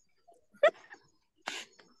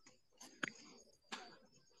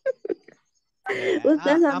 Yeah,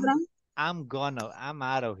 Usted sabrá. I'm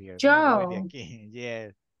out of here. Me voy de Yo, aquí.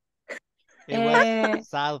 Yeah. It was eh,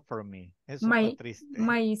 sad for me. Eso fue triste.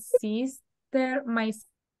 my sister, Pues.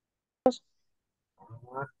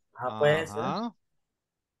 Ajá.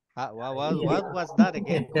 What was that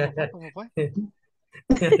again? ¿Cómo fue? ¿Cómo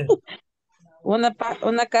fue?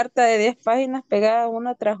 Una carta de 10 páginas pegada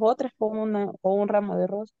una tras otra con un ramo de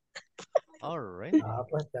rosas. Oh, really?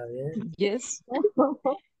 Pues está bien. Yes.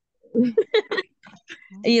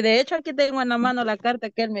 Y de hecho aquí tengo en la mano la carta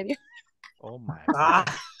que él me dio. Oh, my Ah.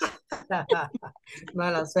 goodness.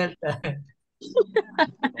 Mala suerte.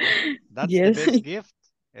 That's Yes. the best gift.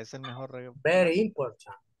 Es el mejor regalo. Very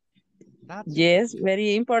important. That's Yes,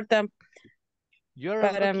 very important. You're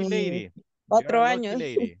a Para lucky mi lady. otro You're a año. lucky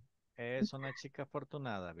lady. Es una chica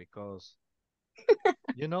afortunada because,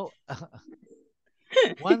 you know,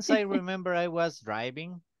 once I remember I was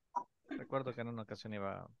driving. Recuerdo que en una ocasión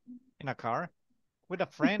iba in a car with a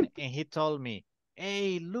friend and he told me,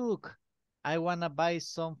 hey, look, I want to buy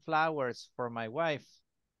some flowers for my wife.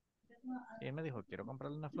 Y él me dijo, quiero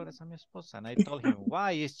comprarle unas flores a mi esposa. And I told him,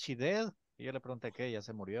 why, is she dead? Y yo le pregunté, ¿qué? ¿Ya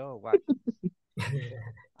se murió? What?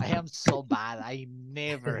 I am so bad. I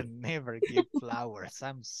never give flowers.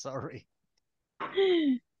 I'm sorry.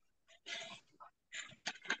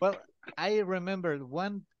 Well, I remember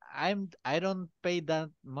I don't pay that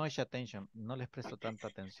much attention. No les presto tanta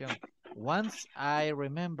atención. Once I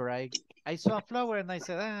remember I saw a flower and I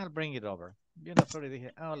said, I'll bring it over. Vi una flor y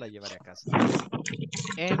dije, la llevaré a casa.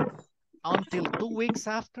 And until 2 weeks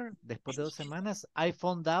after, después de 2 semanas, I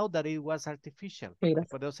found out that it was artificial.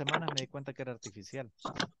 Después de 2 semanas me di cuenta que era artificial.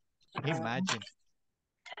 Imagine.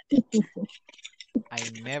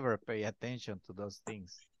 I never pay attention to those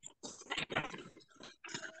things.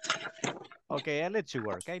 Okay, I let you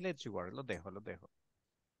work. Los dejo.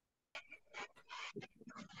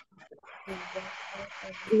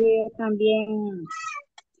 Yo también,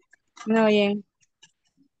 no, bien.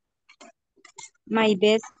 My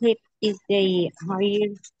best tip is the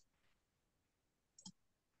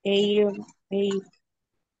air,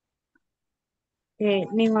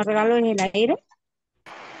 mi mejor regalo es el aire.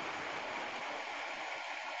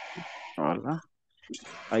 Hola.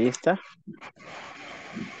 Ahí está.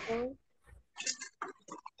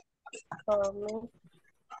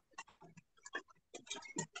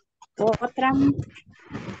 Otra,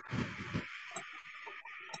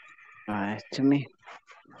 To me.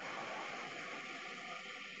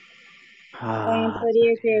 también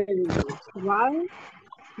podría ser igual.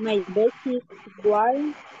 My best tip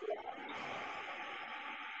igual.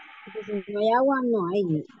 Porque si no hay agua, no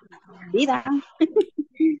hay vida.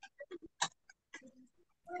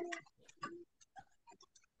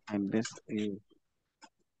 My best is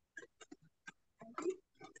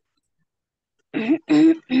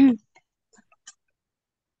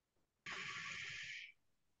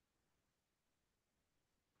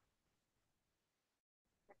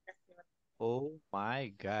Oh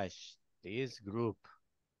my gosh, this group.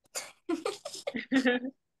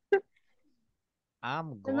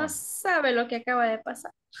 I'm Usted no gone. sabe lo que acaba de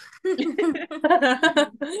pasar.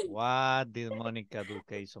 What did Mónica do?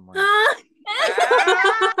 ¿Qué hizo Mónica?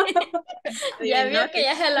 Ya vio que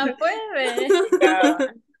ya se la puede.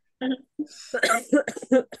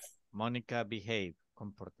 Mónica, behave.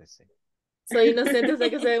 Compórtese. Soy inocente hasta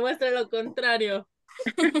que se demuestre lo contrario.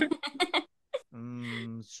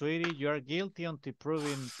 Sweetie, you are guilty until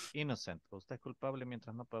proven innocent. Usted es culpable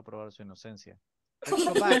mientras no pueda probar su inocencia. Let's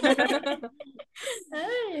go back.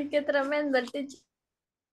 Ay, qué tremendo el teacher.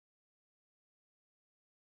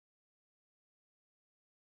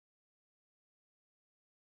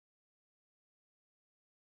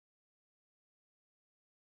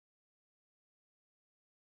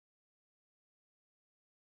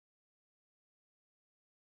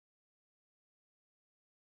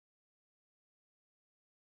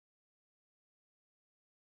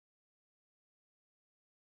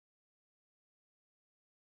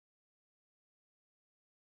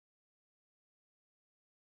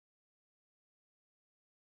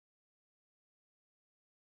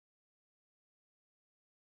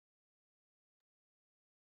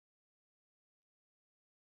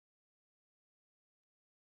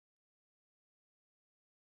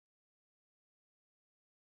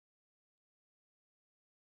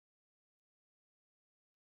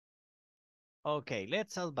 Okay,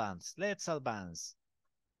 let's advance. Let's advance.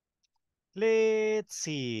 Let's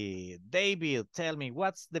see. David, tell me,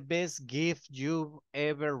 what's the best gift you've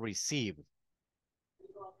ever received?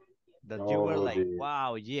 That you were like,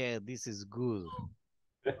 wow, yeah, this is good.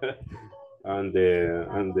 and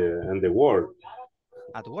the work.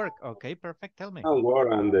 At work, okay, perfect. Tell me. And work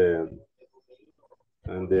and the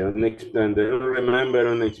remember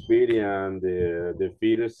an experience, the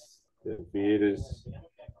first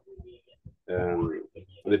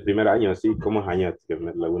del primer año, así como es año que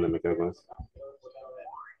Laguna me quedo con eso.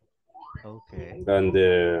 Okay. And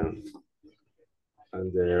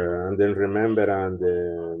then remember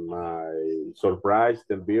my surprise,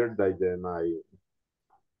 the birthday,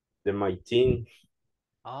 my team.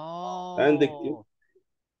 Oh, and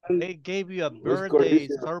they gave you a birthday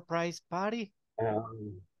surprise party?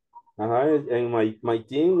 And my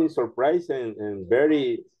team is surprised and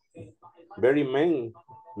very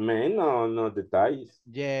men no detalles.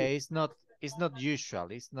 Yeah, it's not usual.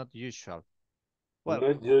 It's not usual. Well,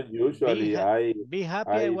 Not usually be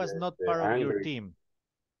happy I was not part of your angry. team.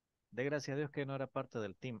 De gracias a Dios que no era parte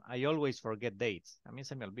del team. I always forget dates. A mí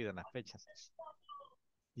se me olvidan las fechas.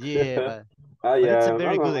 Yeah, but it's a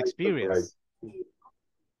very good experience.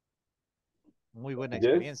 Muy buena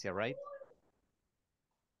experiencia, right?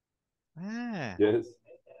 Ah. Yes.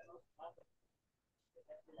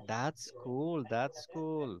 That's cool. That's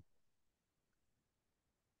cool.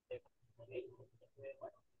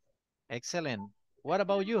 Excellent. What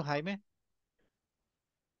about you, Jaime?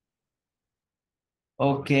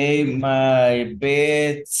 Okay, my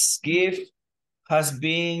best gift has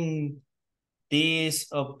been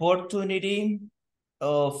this opportunity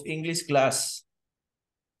of English class.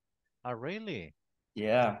 Oh, really?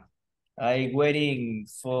 Yeah, I waiting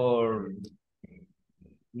for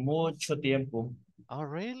mucho tiempo. Oh,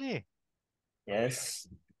 really? Yes.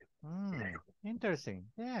 Interesting.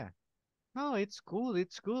 Yeah. No, it's cool.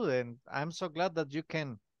 It's good. And I'm so glad that you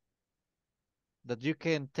can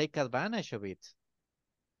take advantage of it.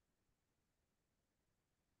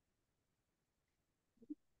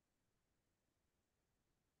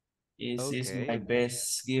 This is my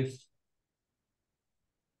best gift.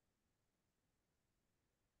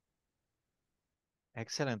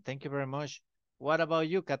 Excellent. Thank you very much. What about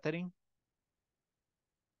you, Catherine?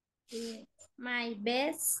 My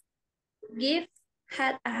best gift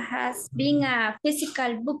has been a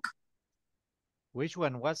physical book. Which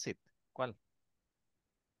one was it? ¿Cuál?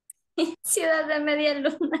 Ciudad de Media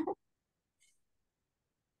Luna.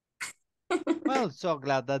 Well, so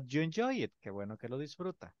glad that you enjoy it. Qué bueno que lo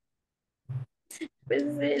disfruta. Pues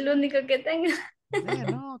es lo único que tengo. Yeah,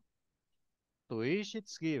 no. To each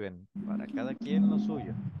it's given. Para cada quien lo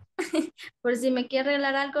suyo. Por si me quiere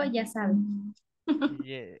regalar algo, ya saben.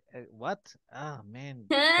 Yeah. What? Oh, man.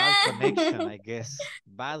 Bad connection, I guess.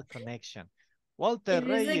 Bad connection. Walter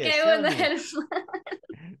Reyes, tell me.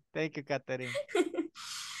 Thank you, Catherine.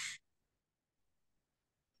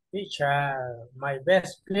 Teacher, my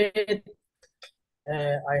best gift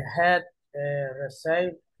I had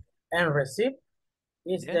received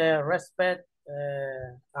is the respect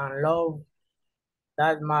and love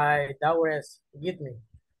that my daughters give me.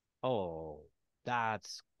 Oh,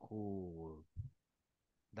 that's cool.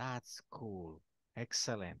 That's cool.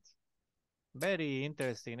 Excellent. Very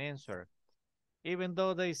interesting answer. Even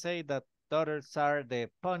though they say that daughters are the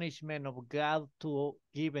punishment of God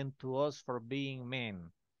given to us for being men.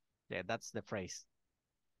 Yeah, that's the phrase.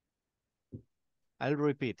 I'll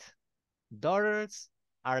repeat. Daughters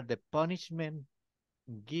are the punishment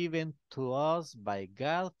given to us by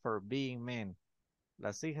God for being men.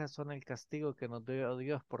 Las hijas son el castigo que nos dio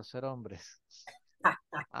Dios por ser hombres.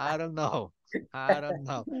 I don't know. I don't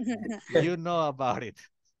know. You know about it.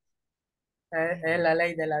 Es la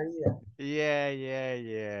ley de la vida.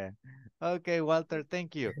 Yeah. Okay, Walter,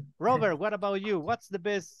 thank you. Robert, what about you? What's the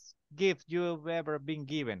best gift you've ever been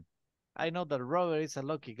given? I know that Robert is a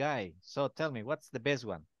lucky guy, so tell me, what's the best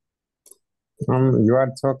one? You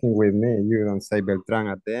are talking with me. You don't say Beltran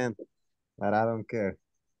at the end, but I don't care.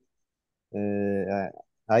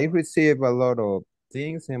 I receive a lot of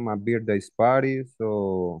things in my birthday party,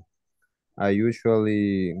 so I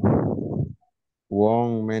usually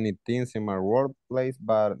won many things in my workplace,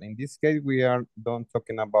 but in this case, we are don't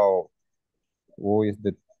talking about who is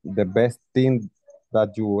the best thing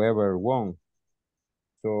that you ever won.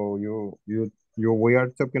 So we are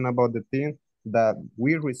talking about the thing that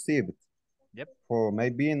we received. Yep. For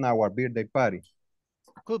maybe in our birthday party.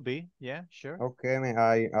 Could be, yeah, sure. Okay, man,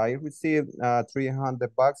 I received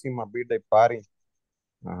 $300 in my birthday party.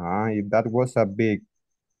 That was a big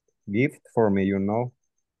gift for me, you know.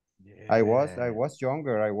 Yeah. I was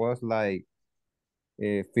younger. I was like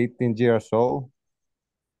 15 years old.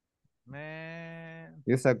 Man.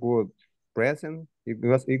 It's a good present. It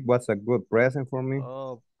was a good present for me.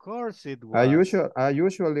 Of course it was. I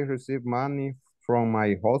usually receive money from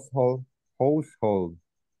my household.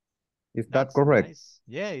 Is that correct? Nice.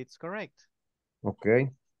 Yeah, it's correct. Okay.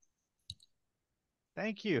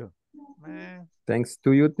 Thank you, man. Thanks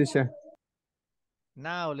to you, teacher.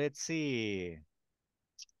 Now let's see.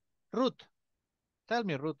 Ruth, tell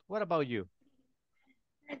me, Ruth, what about you?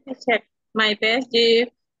 My best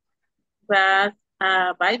gift was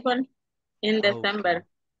a Bible in December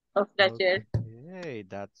of last year. Hey,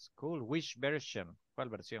 that's cool. Which version? ¿Cuál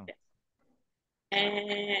versión?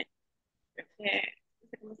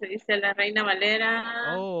 ¿Cómo se dice? La Reina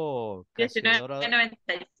Valera. Oh,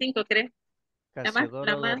 1995, creo.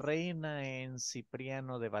 Casiodoro de Reina en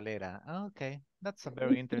Cipriano de Valera. Okay, that's a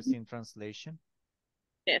very interesting translation.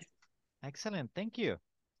 Yes. Excellent, thank you.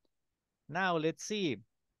 Now let's see.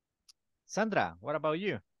 Sandra, what about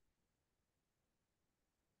you?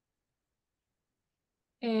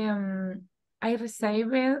 I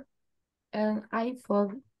received an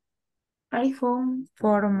iPhone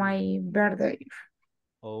for my birthday.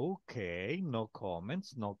 Okay, no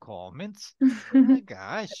comments, no comments. Oh my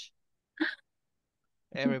gosh.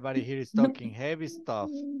 Everybody here is talking heavy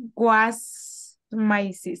stuff. Was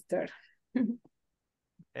my sister.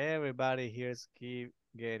 Everybody here is keep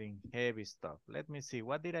getting heavy stuff. Let me see.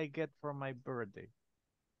 What did I get for my birthday?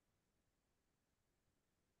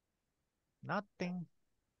 Nothing.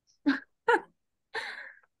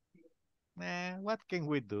 What can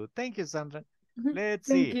we do? Thank you, Sandra. Let's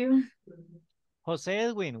see. Thank you. Jose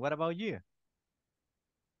Edwin, what about you?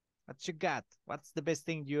 What you got? What's the best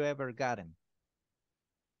thing you ever gotten?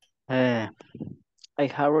 I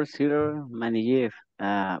have received many gifts,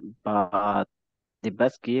 but the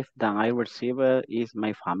best gift that I received is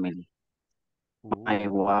my family. My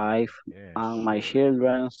wife and my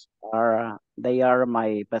children they are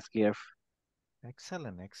my best gift.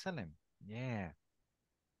 Excellent, excellent. Yeah.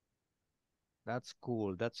 That's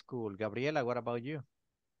cool, that's cool. Gabriela, what about you?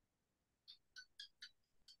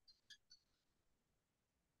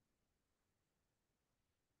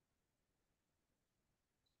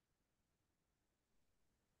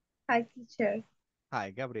 Hi, teacher.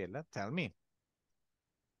 Hi, Gabriela. Tell me.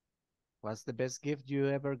 What's the best gift you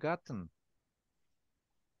ever gotten?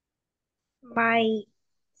 My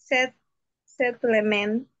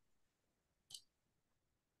settlement.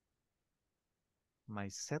 My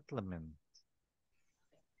settlement.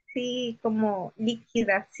 Sí, como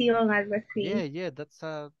liquidación, algo así. Yeah, that's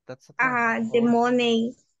a term. The money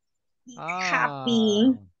is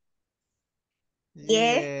happy.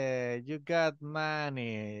 Yes. Yeah, you got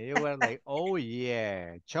money. You were like, oh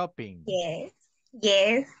yeah, shopping.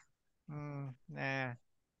 Yes. Nah,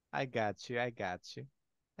 I got you.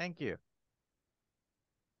 Thank you.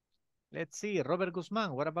 Let's see, Robert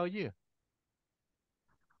Guzman, what about you?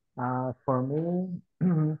 For me,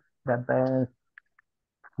 the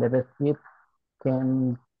best gift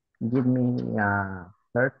can give me a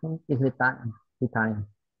person is the time,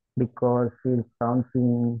 because it's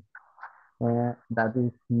something that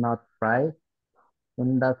is not right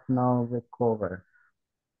and does not recover.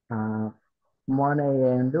 Money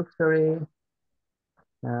and luxury,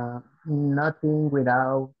 nothing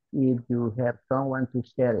without if you have someone to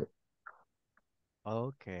share it.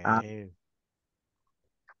 Okay.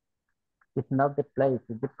 It's not the place,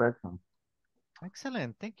 it's the person.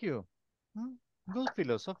 Excellent. Thank you. Good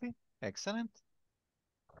philosophy. Excellent.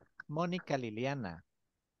 Mónica Liliana.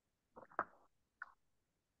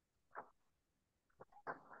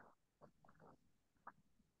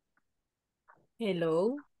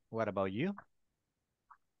 Hello. What about you?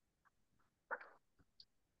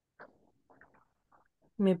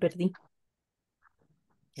 Me perdí.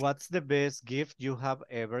 What's the best gift you have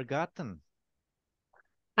ever gotten?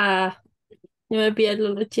 Ah, yo me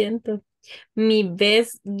pierdo, lo siento. Mi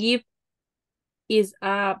best gift is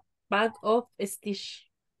a bag of stitch.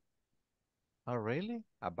 Oh, really?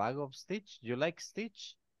 A bag of Stitch? You like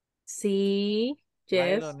Stitch? Sí,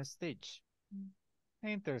 yes. Nylon Stitch.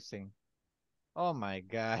 Interesting. Oh my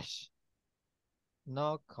gosh.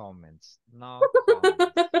 No comments. No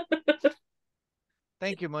comments.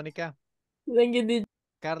 Thank you, Monica. Thank you.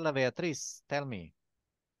 Carla Beatriz, tell me.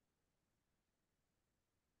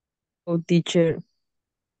 Oh, teacher.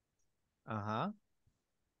 Uh-huh.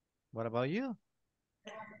 What about you?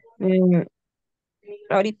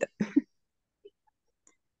 Ahorita.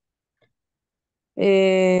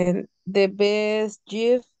 The best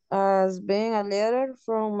gift has been a letter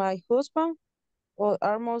from my husband or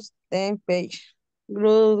almost 10 page.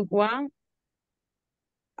 Good one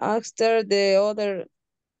after the other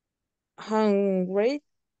handwritten,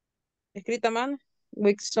 escrita a mano,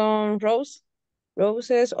 with some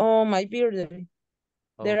roses on my birthday.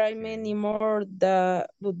 There are many more but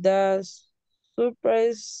that's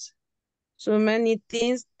surprise so many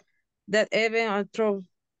things that even a true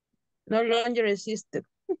no longer existed.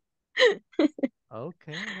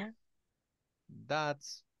 Okay, well,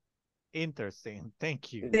 that's interesting.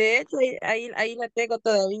 Thank you. De hecho, ahí la tengo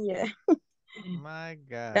todavía. My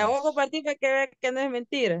La voy a gosh. compartir para que vean que no es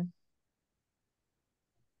mentira.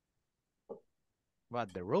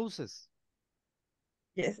 What, the roses?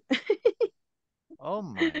 Yes. Oh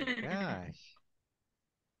my gosh.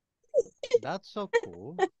 That's so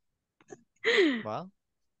cool. Well,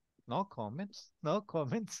 no comments. No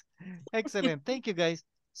comments. Excellent. Thank you, guys.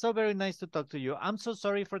 So very nice to talk to you. I'm so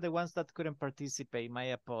sorry for the ones that couldn't participate.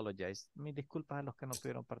 My apologize. Mis disculpas a los que no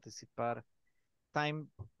pudieron participar. Time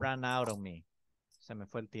ran out on me. Se me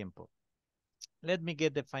fue el tiempo. Let me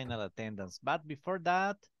get the final attendance. But before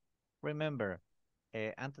that, remember,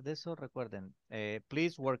 antes de eso, recuerden,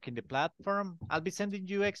 please work in the platform. I'll be sending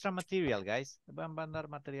you extra material, guys. Les voy a mandar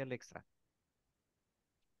material extra.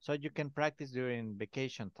 So you can practice during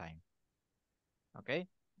vacation time. Okay?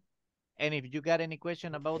 And if you got any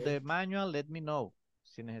question about the manual, let me know.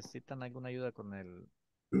 Si necesitan alguna ayuda con el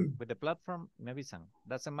with the platform, me avisan.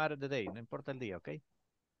 Doesn't matter the day, no importa el día, okay?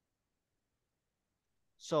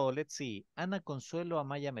 So let's see. Ana Consuelo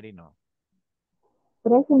Amaya Merino.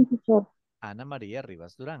 Present, teacher. Ana María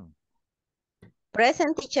Rivas Durán.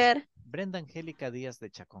 Present, teacher. Brenda Angélica Díaz de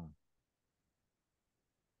Chacón.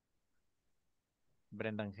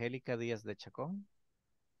 Brenda Angélica Díaz de Chacón.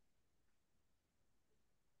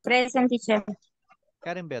 Present, teacher.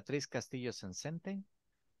 Karen Beatriz Castillo Sencente.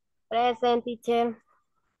 Present, teacher.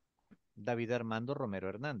 David Armando Romero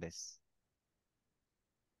Hernández.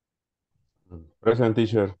 Present,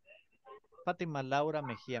 teacher. Fátima Laura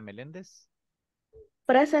Mejía Meléndez.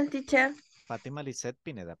 Present, teacher. Fátima Lisette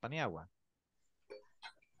Pineda Paniagua.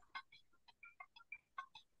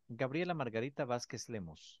 Gabriela Margarita Vázquez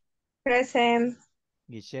Lemos. Present.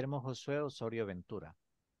 Guillermo Josué Osorio Ventura.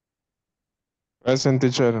 Present,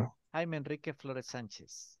 teacher. Jaime Enrique Flores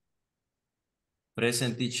Sánchez.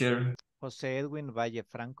 Present, teacher. José Edwin Valle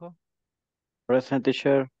Franco. Present,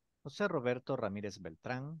 teacher. José Roberto Ramírez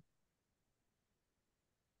Beltrán.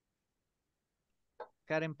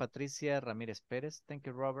 Karen Patricia Ramírez Pérez. Thank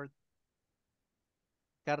you, Robert.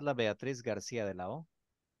 Carla Beatriz García de la O.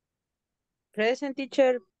 Present,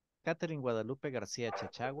 teacher. Catherine Guadalupe García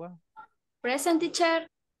Chachagua. Present, teacher.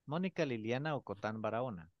 Mónica Liliana Ocotán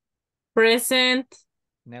Barahona. Present.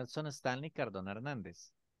 Nelson Stanley Cardona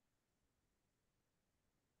Hernández.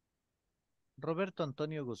 Roberto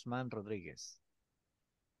Antonio Guzmán Rodríguez.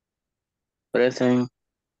 Present.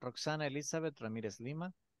 Roxana Elizabeth Ramírez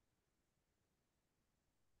Lima.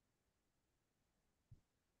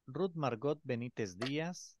 Ruth Margot Benítez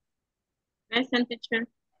Díaz. Present, teacher.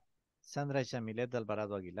 Sandra Yamilet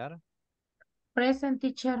Alvarado Aguilar. Present,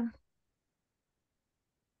 teacher.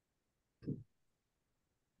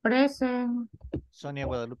 Present. Sonia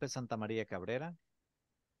Guadalupe Santa María Cabrera.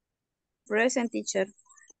 Present, teacher.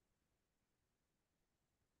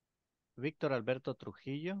 Víctor Alberto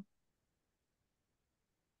Trujillo.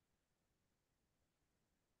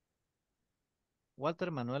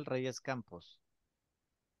 Walter Manuel Reyes Campos.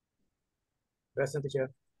 Present, teacher.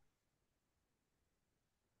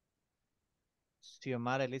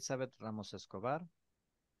 Xiomara Elizabeth Ramos Escobar.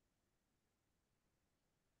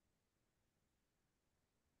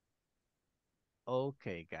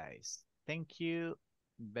 Okay, guys. Thank you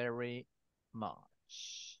very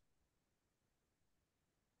much.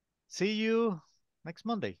 See you next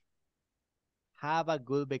Monday. Have a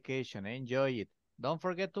good vacation. Enjoy it. Don't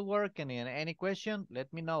forget to work, and in any question,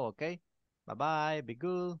 let me know, okay? Bye-bye. Be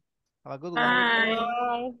good. Have a good one.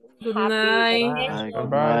 Bye. Good Happy night. Bye, vacation.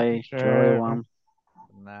 goodbye. Enjoy everyone.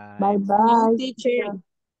 Good night. Bye No, bye. teacher.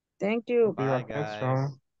 Thank you. Bye,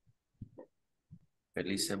 guys.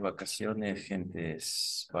 Felices vacaciones,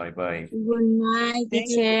 gentes. Bye, bye. Good night, Thank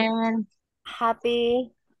you. teacher.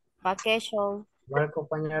 Happy vacation. Bye,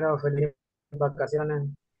 compañero. Feliz vacaciones.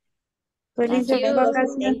 Thank Felices you.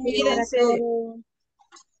 vacaciones Thank you. para Cuídense. todos.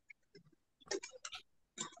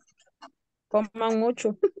 Coman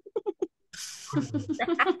mucho.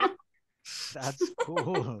 That's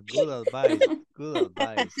cool. Good advice. Good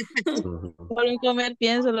advice. Solo en comer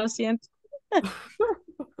pienso, lo siento.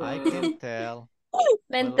 I can tell. Le Puedo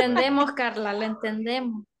verlo. entendemos, Carla, le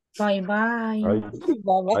entendemos. Bye bye. I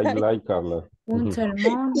Bye, bye. like Carla. Until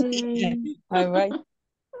Monday. Bye, bye.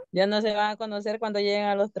 Ya no se van a conocer cuando lleguen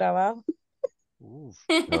a los trabajos. Oof.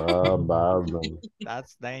 Bad.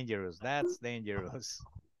 That's dangerous. That's dangerous.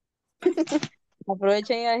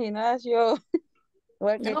 Aprovechen al gimnasio.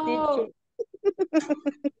 Work the No. teacher.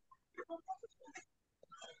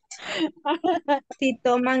 Si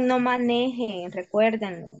toman, no manejen,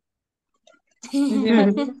 recuerden. Y si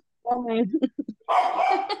manejan, comen.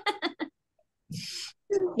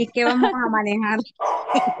 ¿Y qué vamos a manejar?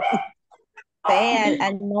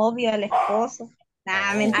 Al novio, al esposo.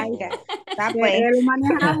 Ah, mentira. Ah, pues. Lo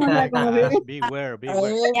manejamos, Oh ya my como gosh, dije. beware, A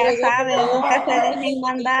beware. ver, Ya pregúntale saben, a nunca se la dejen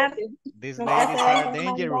mandar. These Nunca se ladies are dejen mandar.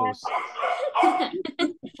 dangerous.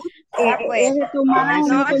 Ah, pues. Ese tu Don't manejo,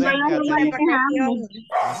 listen No, to them, nosotros lo chiquita, Catherine. manejamos. vacaciones.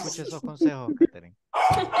 No escuches esos consejos, Catherine.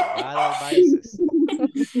 Bad advices.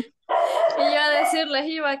 Y yo a decirles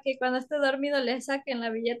iba que cuando esté dormido le saquen la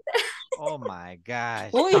billetera. Oh my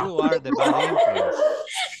gosh, Uy. you are the bad influence.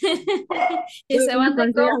 Y se van de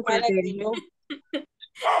Consejo, compras. Catherine.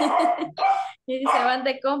 Y se van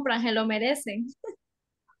de compras, se lo merecen.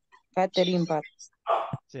 Catherine Pat.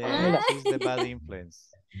 Yeah, she's the bad influence.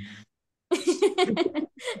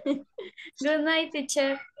 Good night,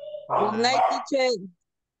 teacher. Good night, teacher.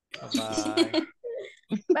 Bye-bye.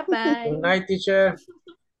 Bye-bye. Good night, teacher.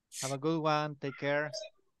 Have a good one. Take care.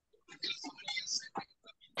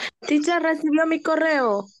 Teacher, ¿recibió mi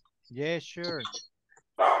correo? Yeah, sure.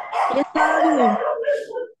 ¿Ya está bien?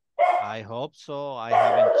 I hope so. I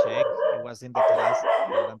haven't checked. It was in the class.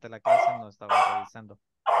 Durante la clase no estaba revisando.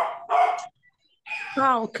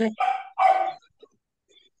 Ah, ok.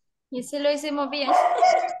 Y si lo hicimos bien.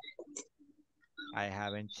 I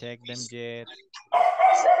haven't checked them yet.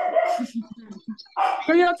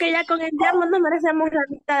 Yo digo que ya con enviarlo nos merecemos la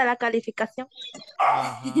mitad de la calificación.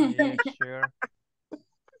 Yeah, sure.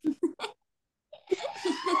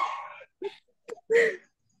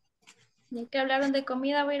 Ya que hablaron de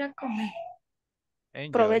comida, voy a ir a comer.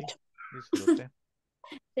 Enjoy. Provecho. Disfrute.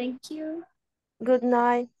 Thank you. Good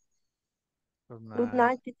night. Good night. Good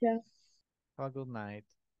night, teacher. Have a good night.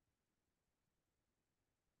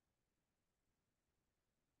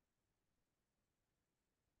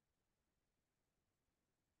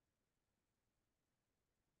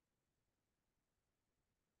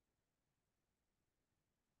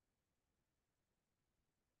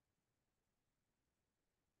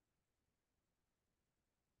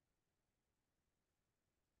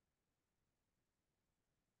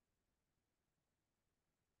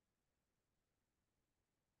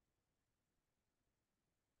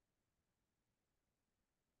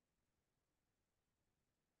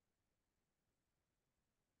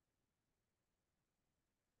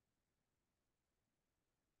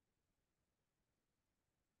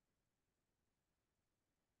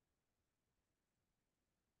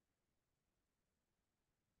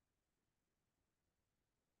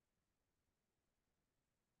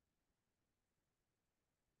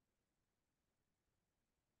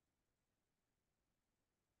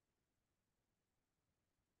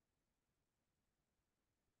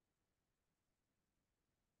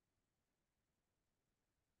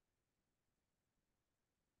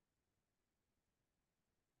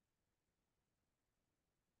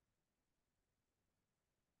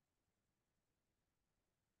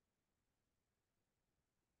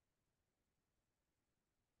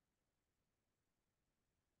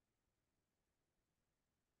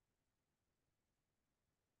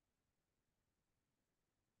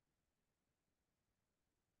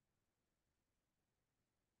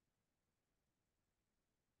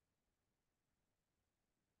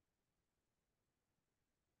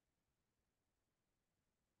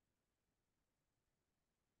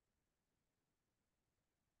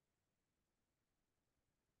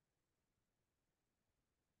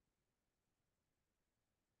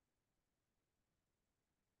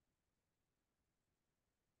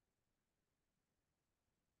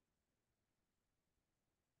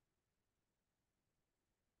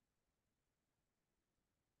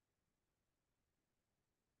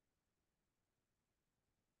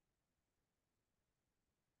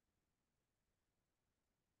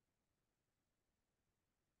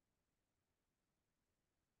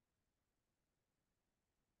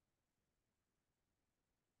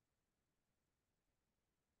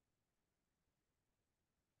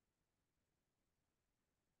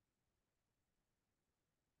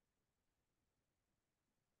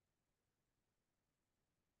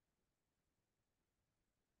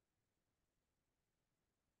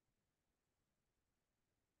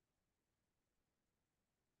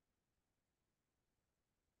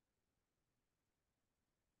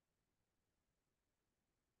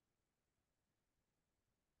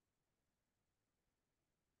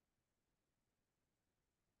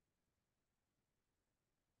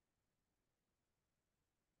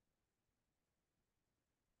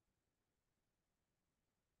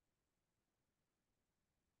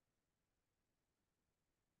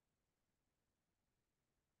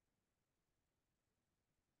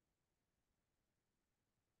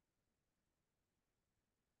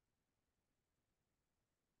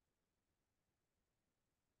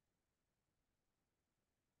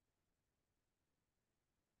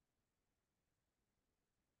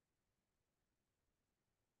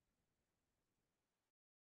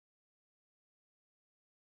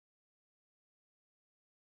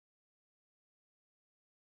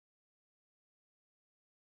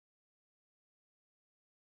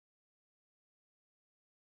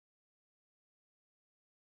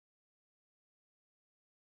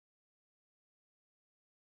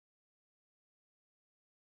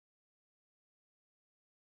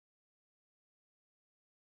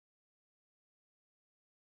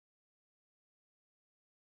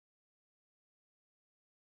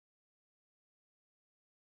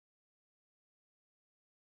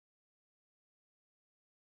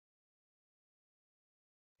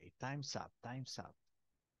 Time's up. Time's up.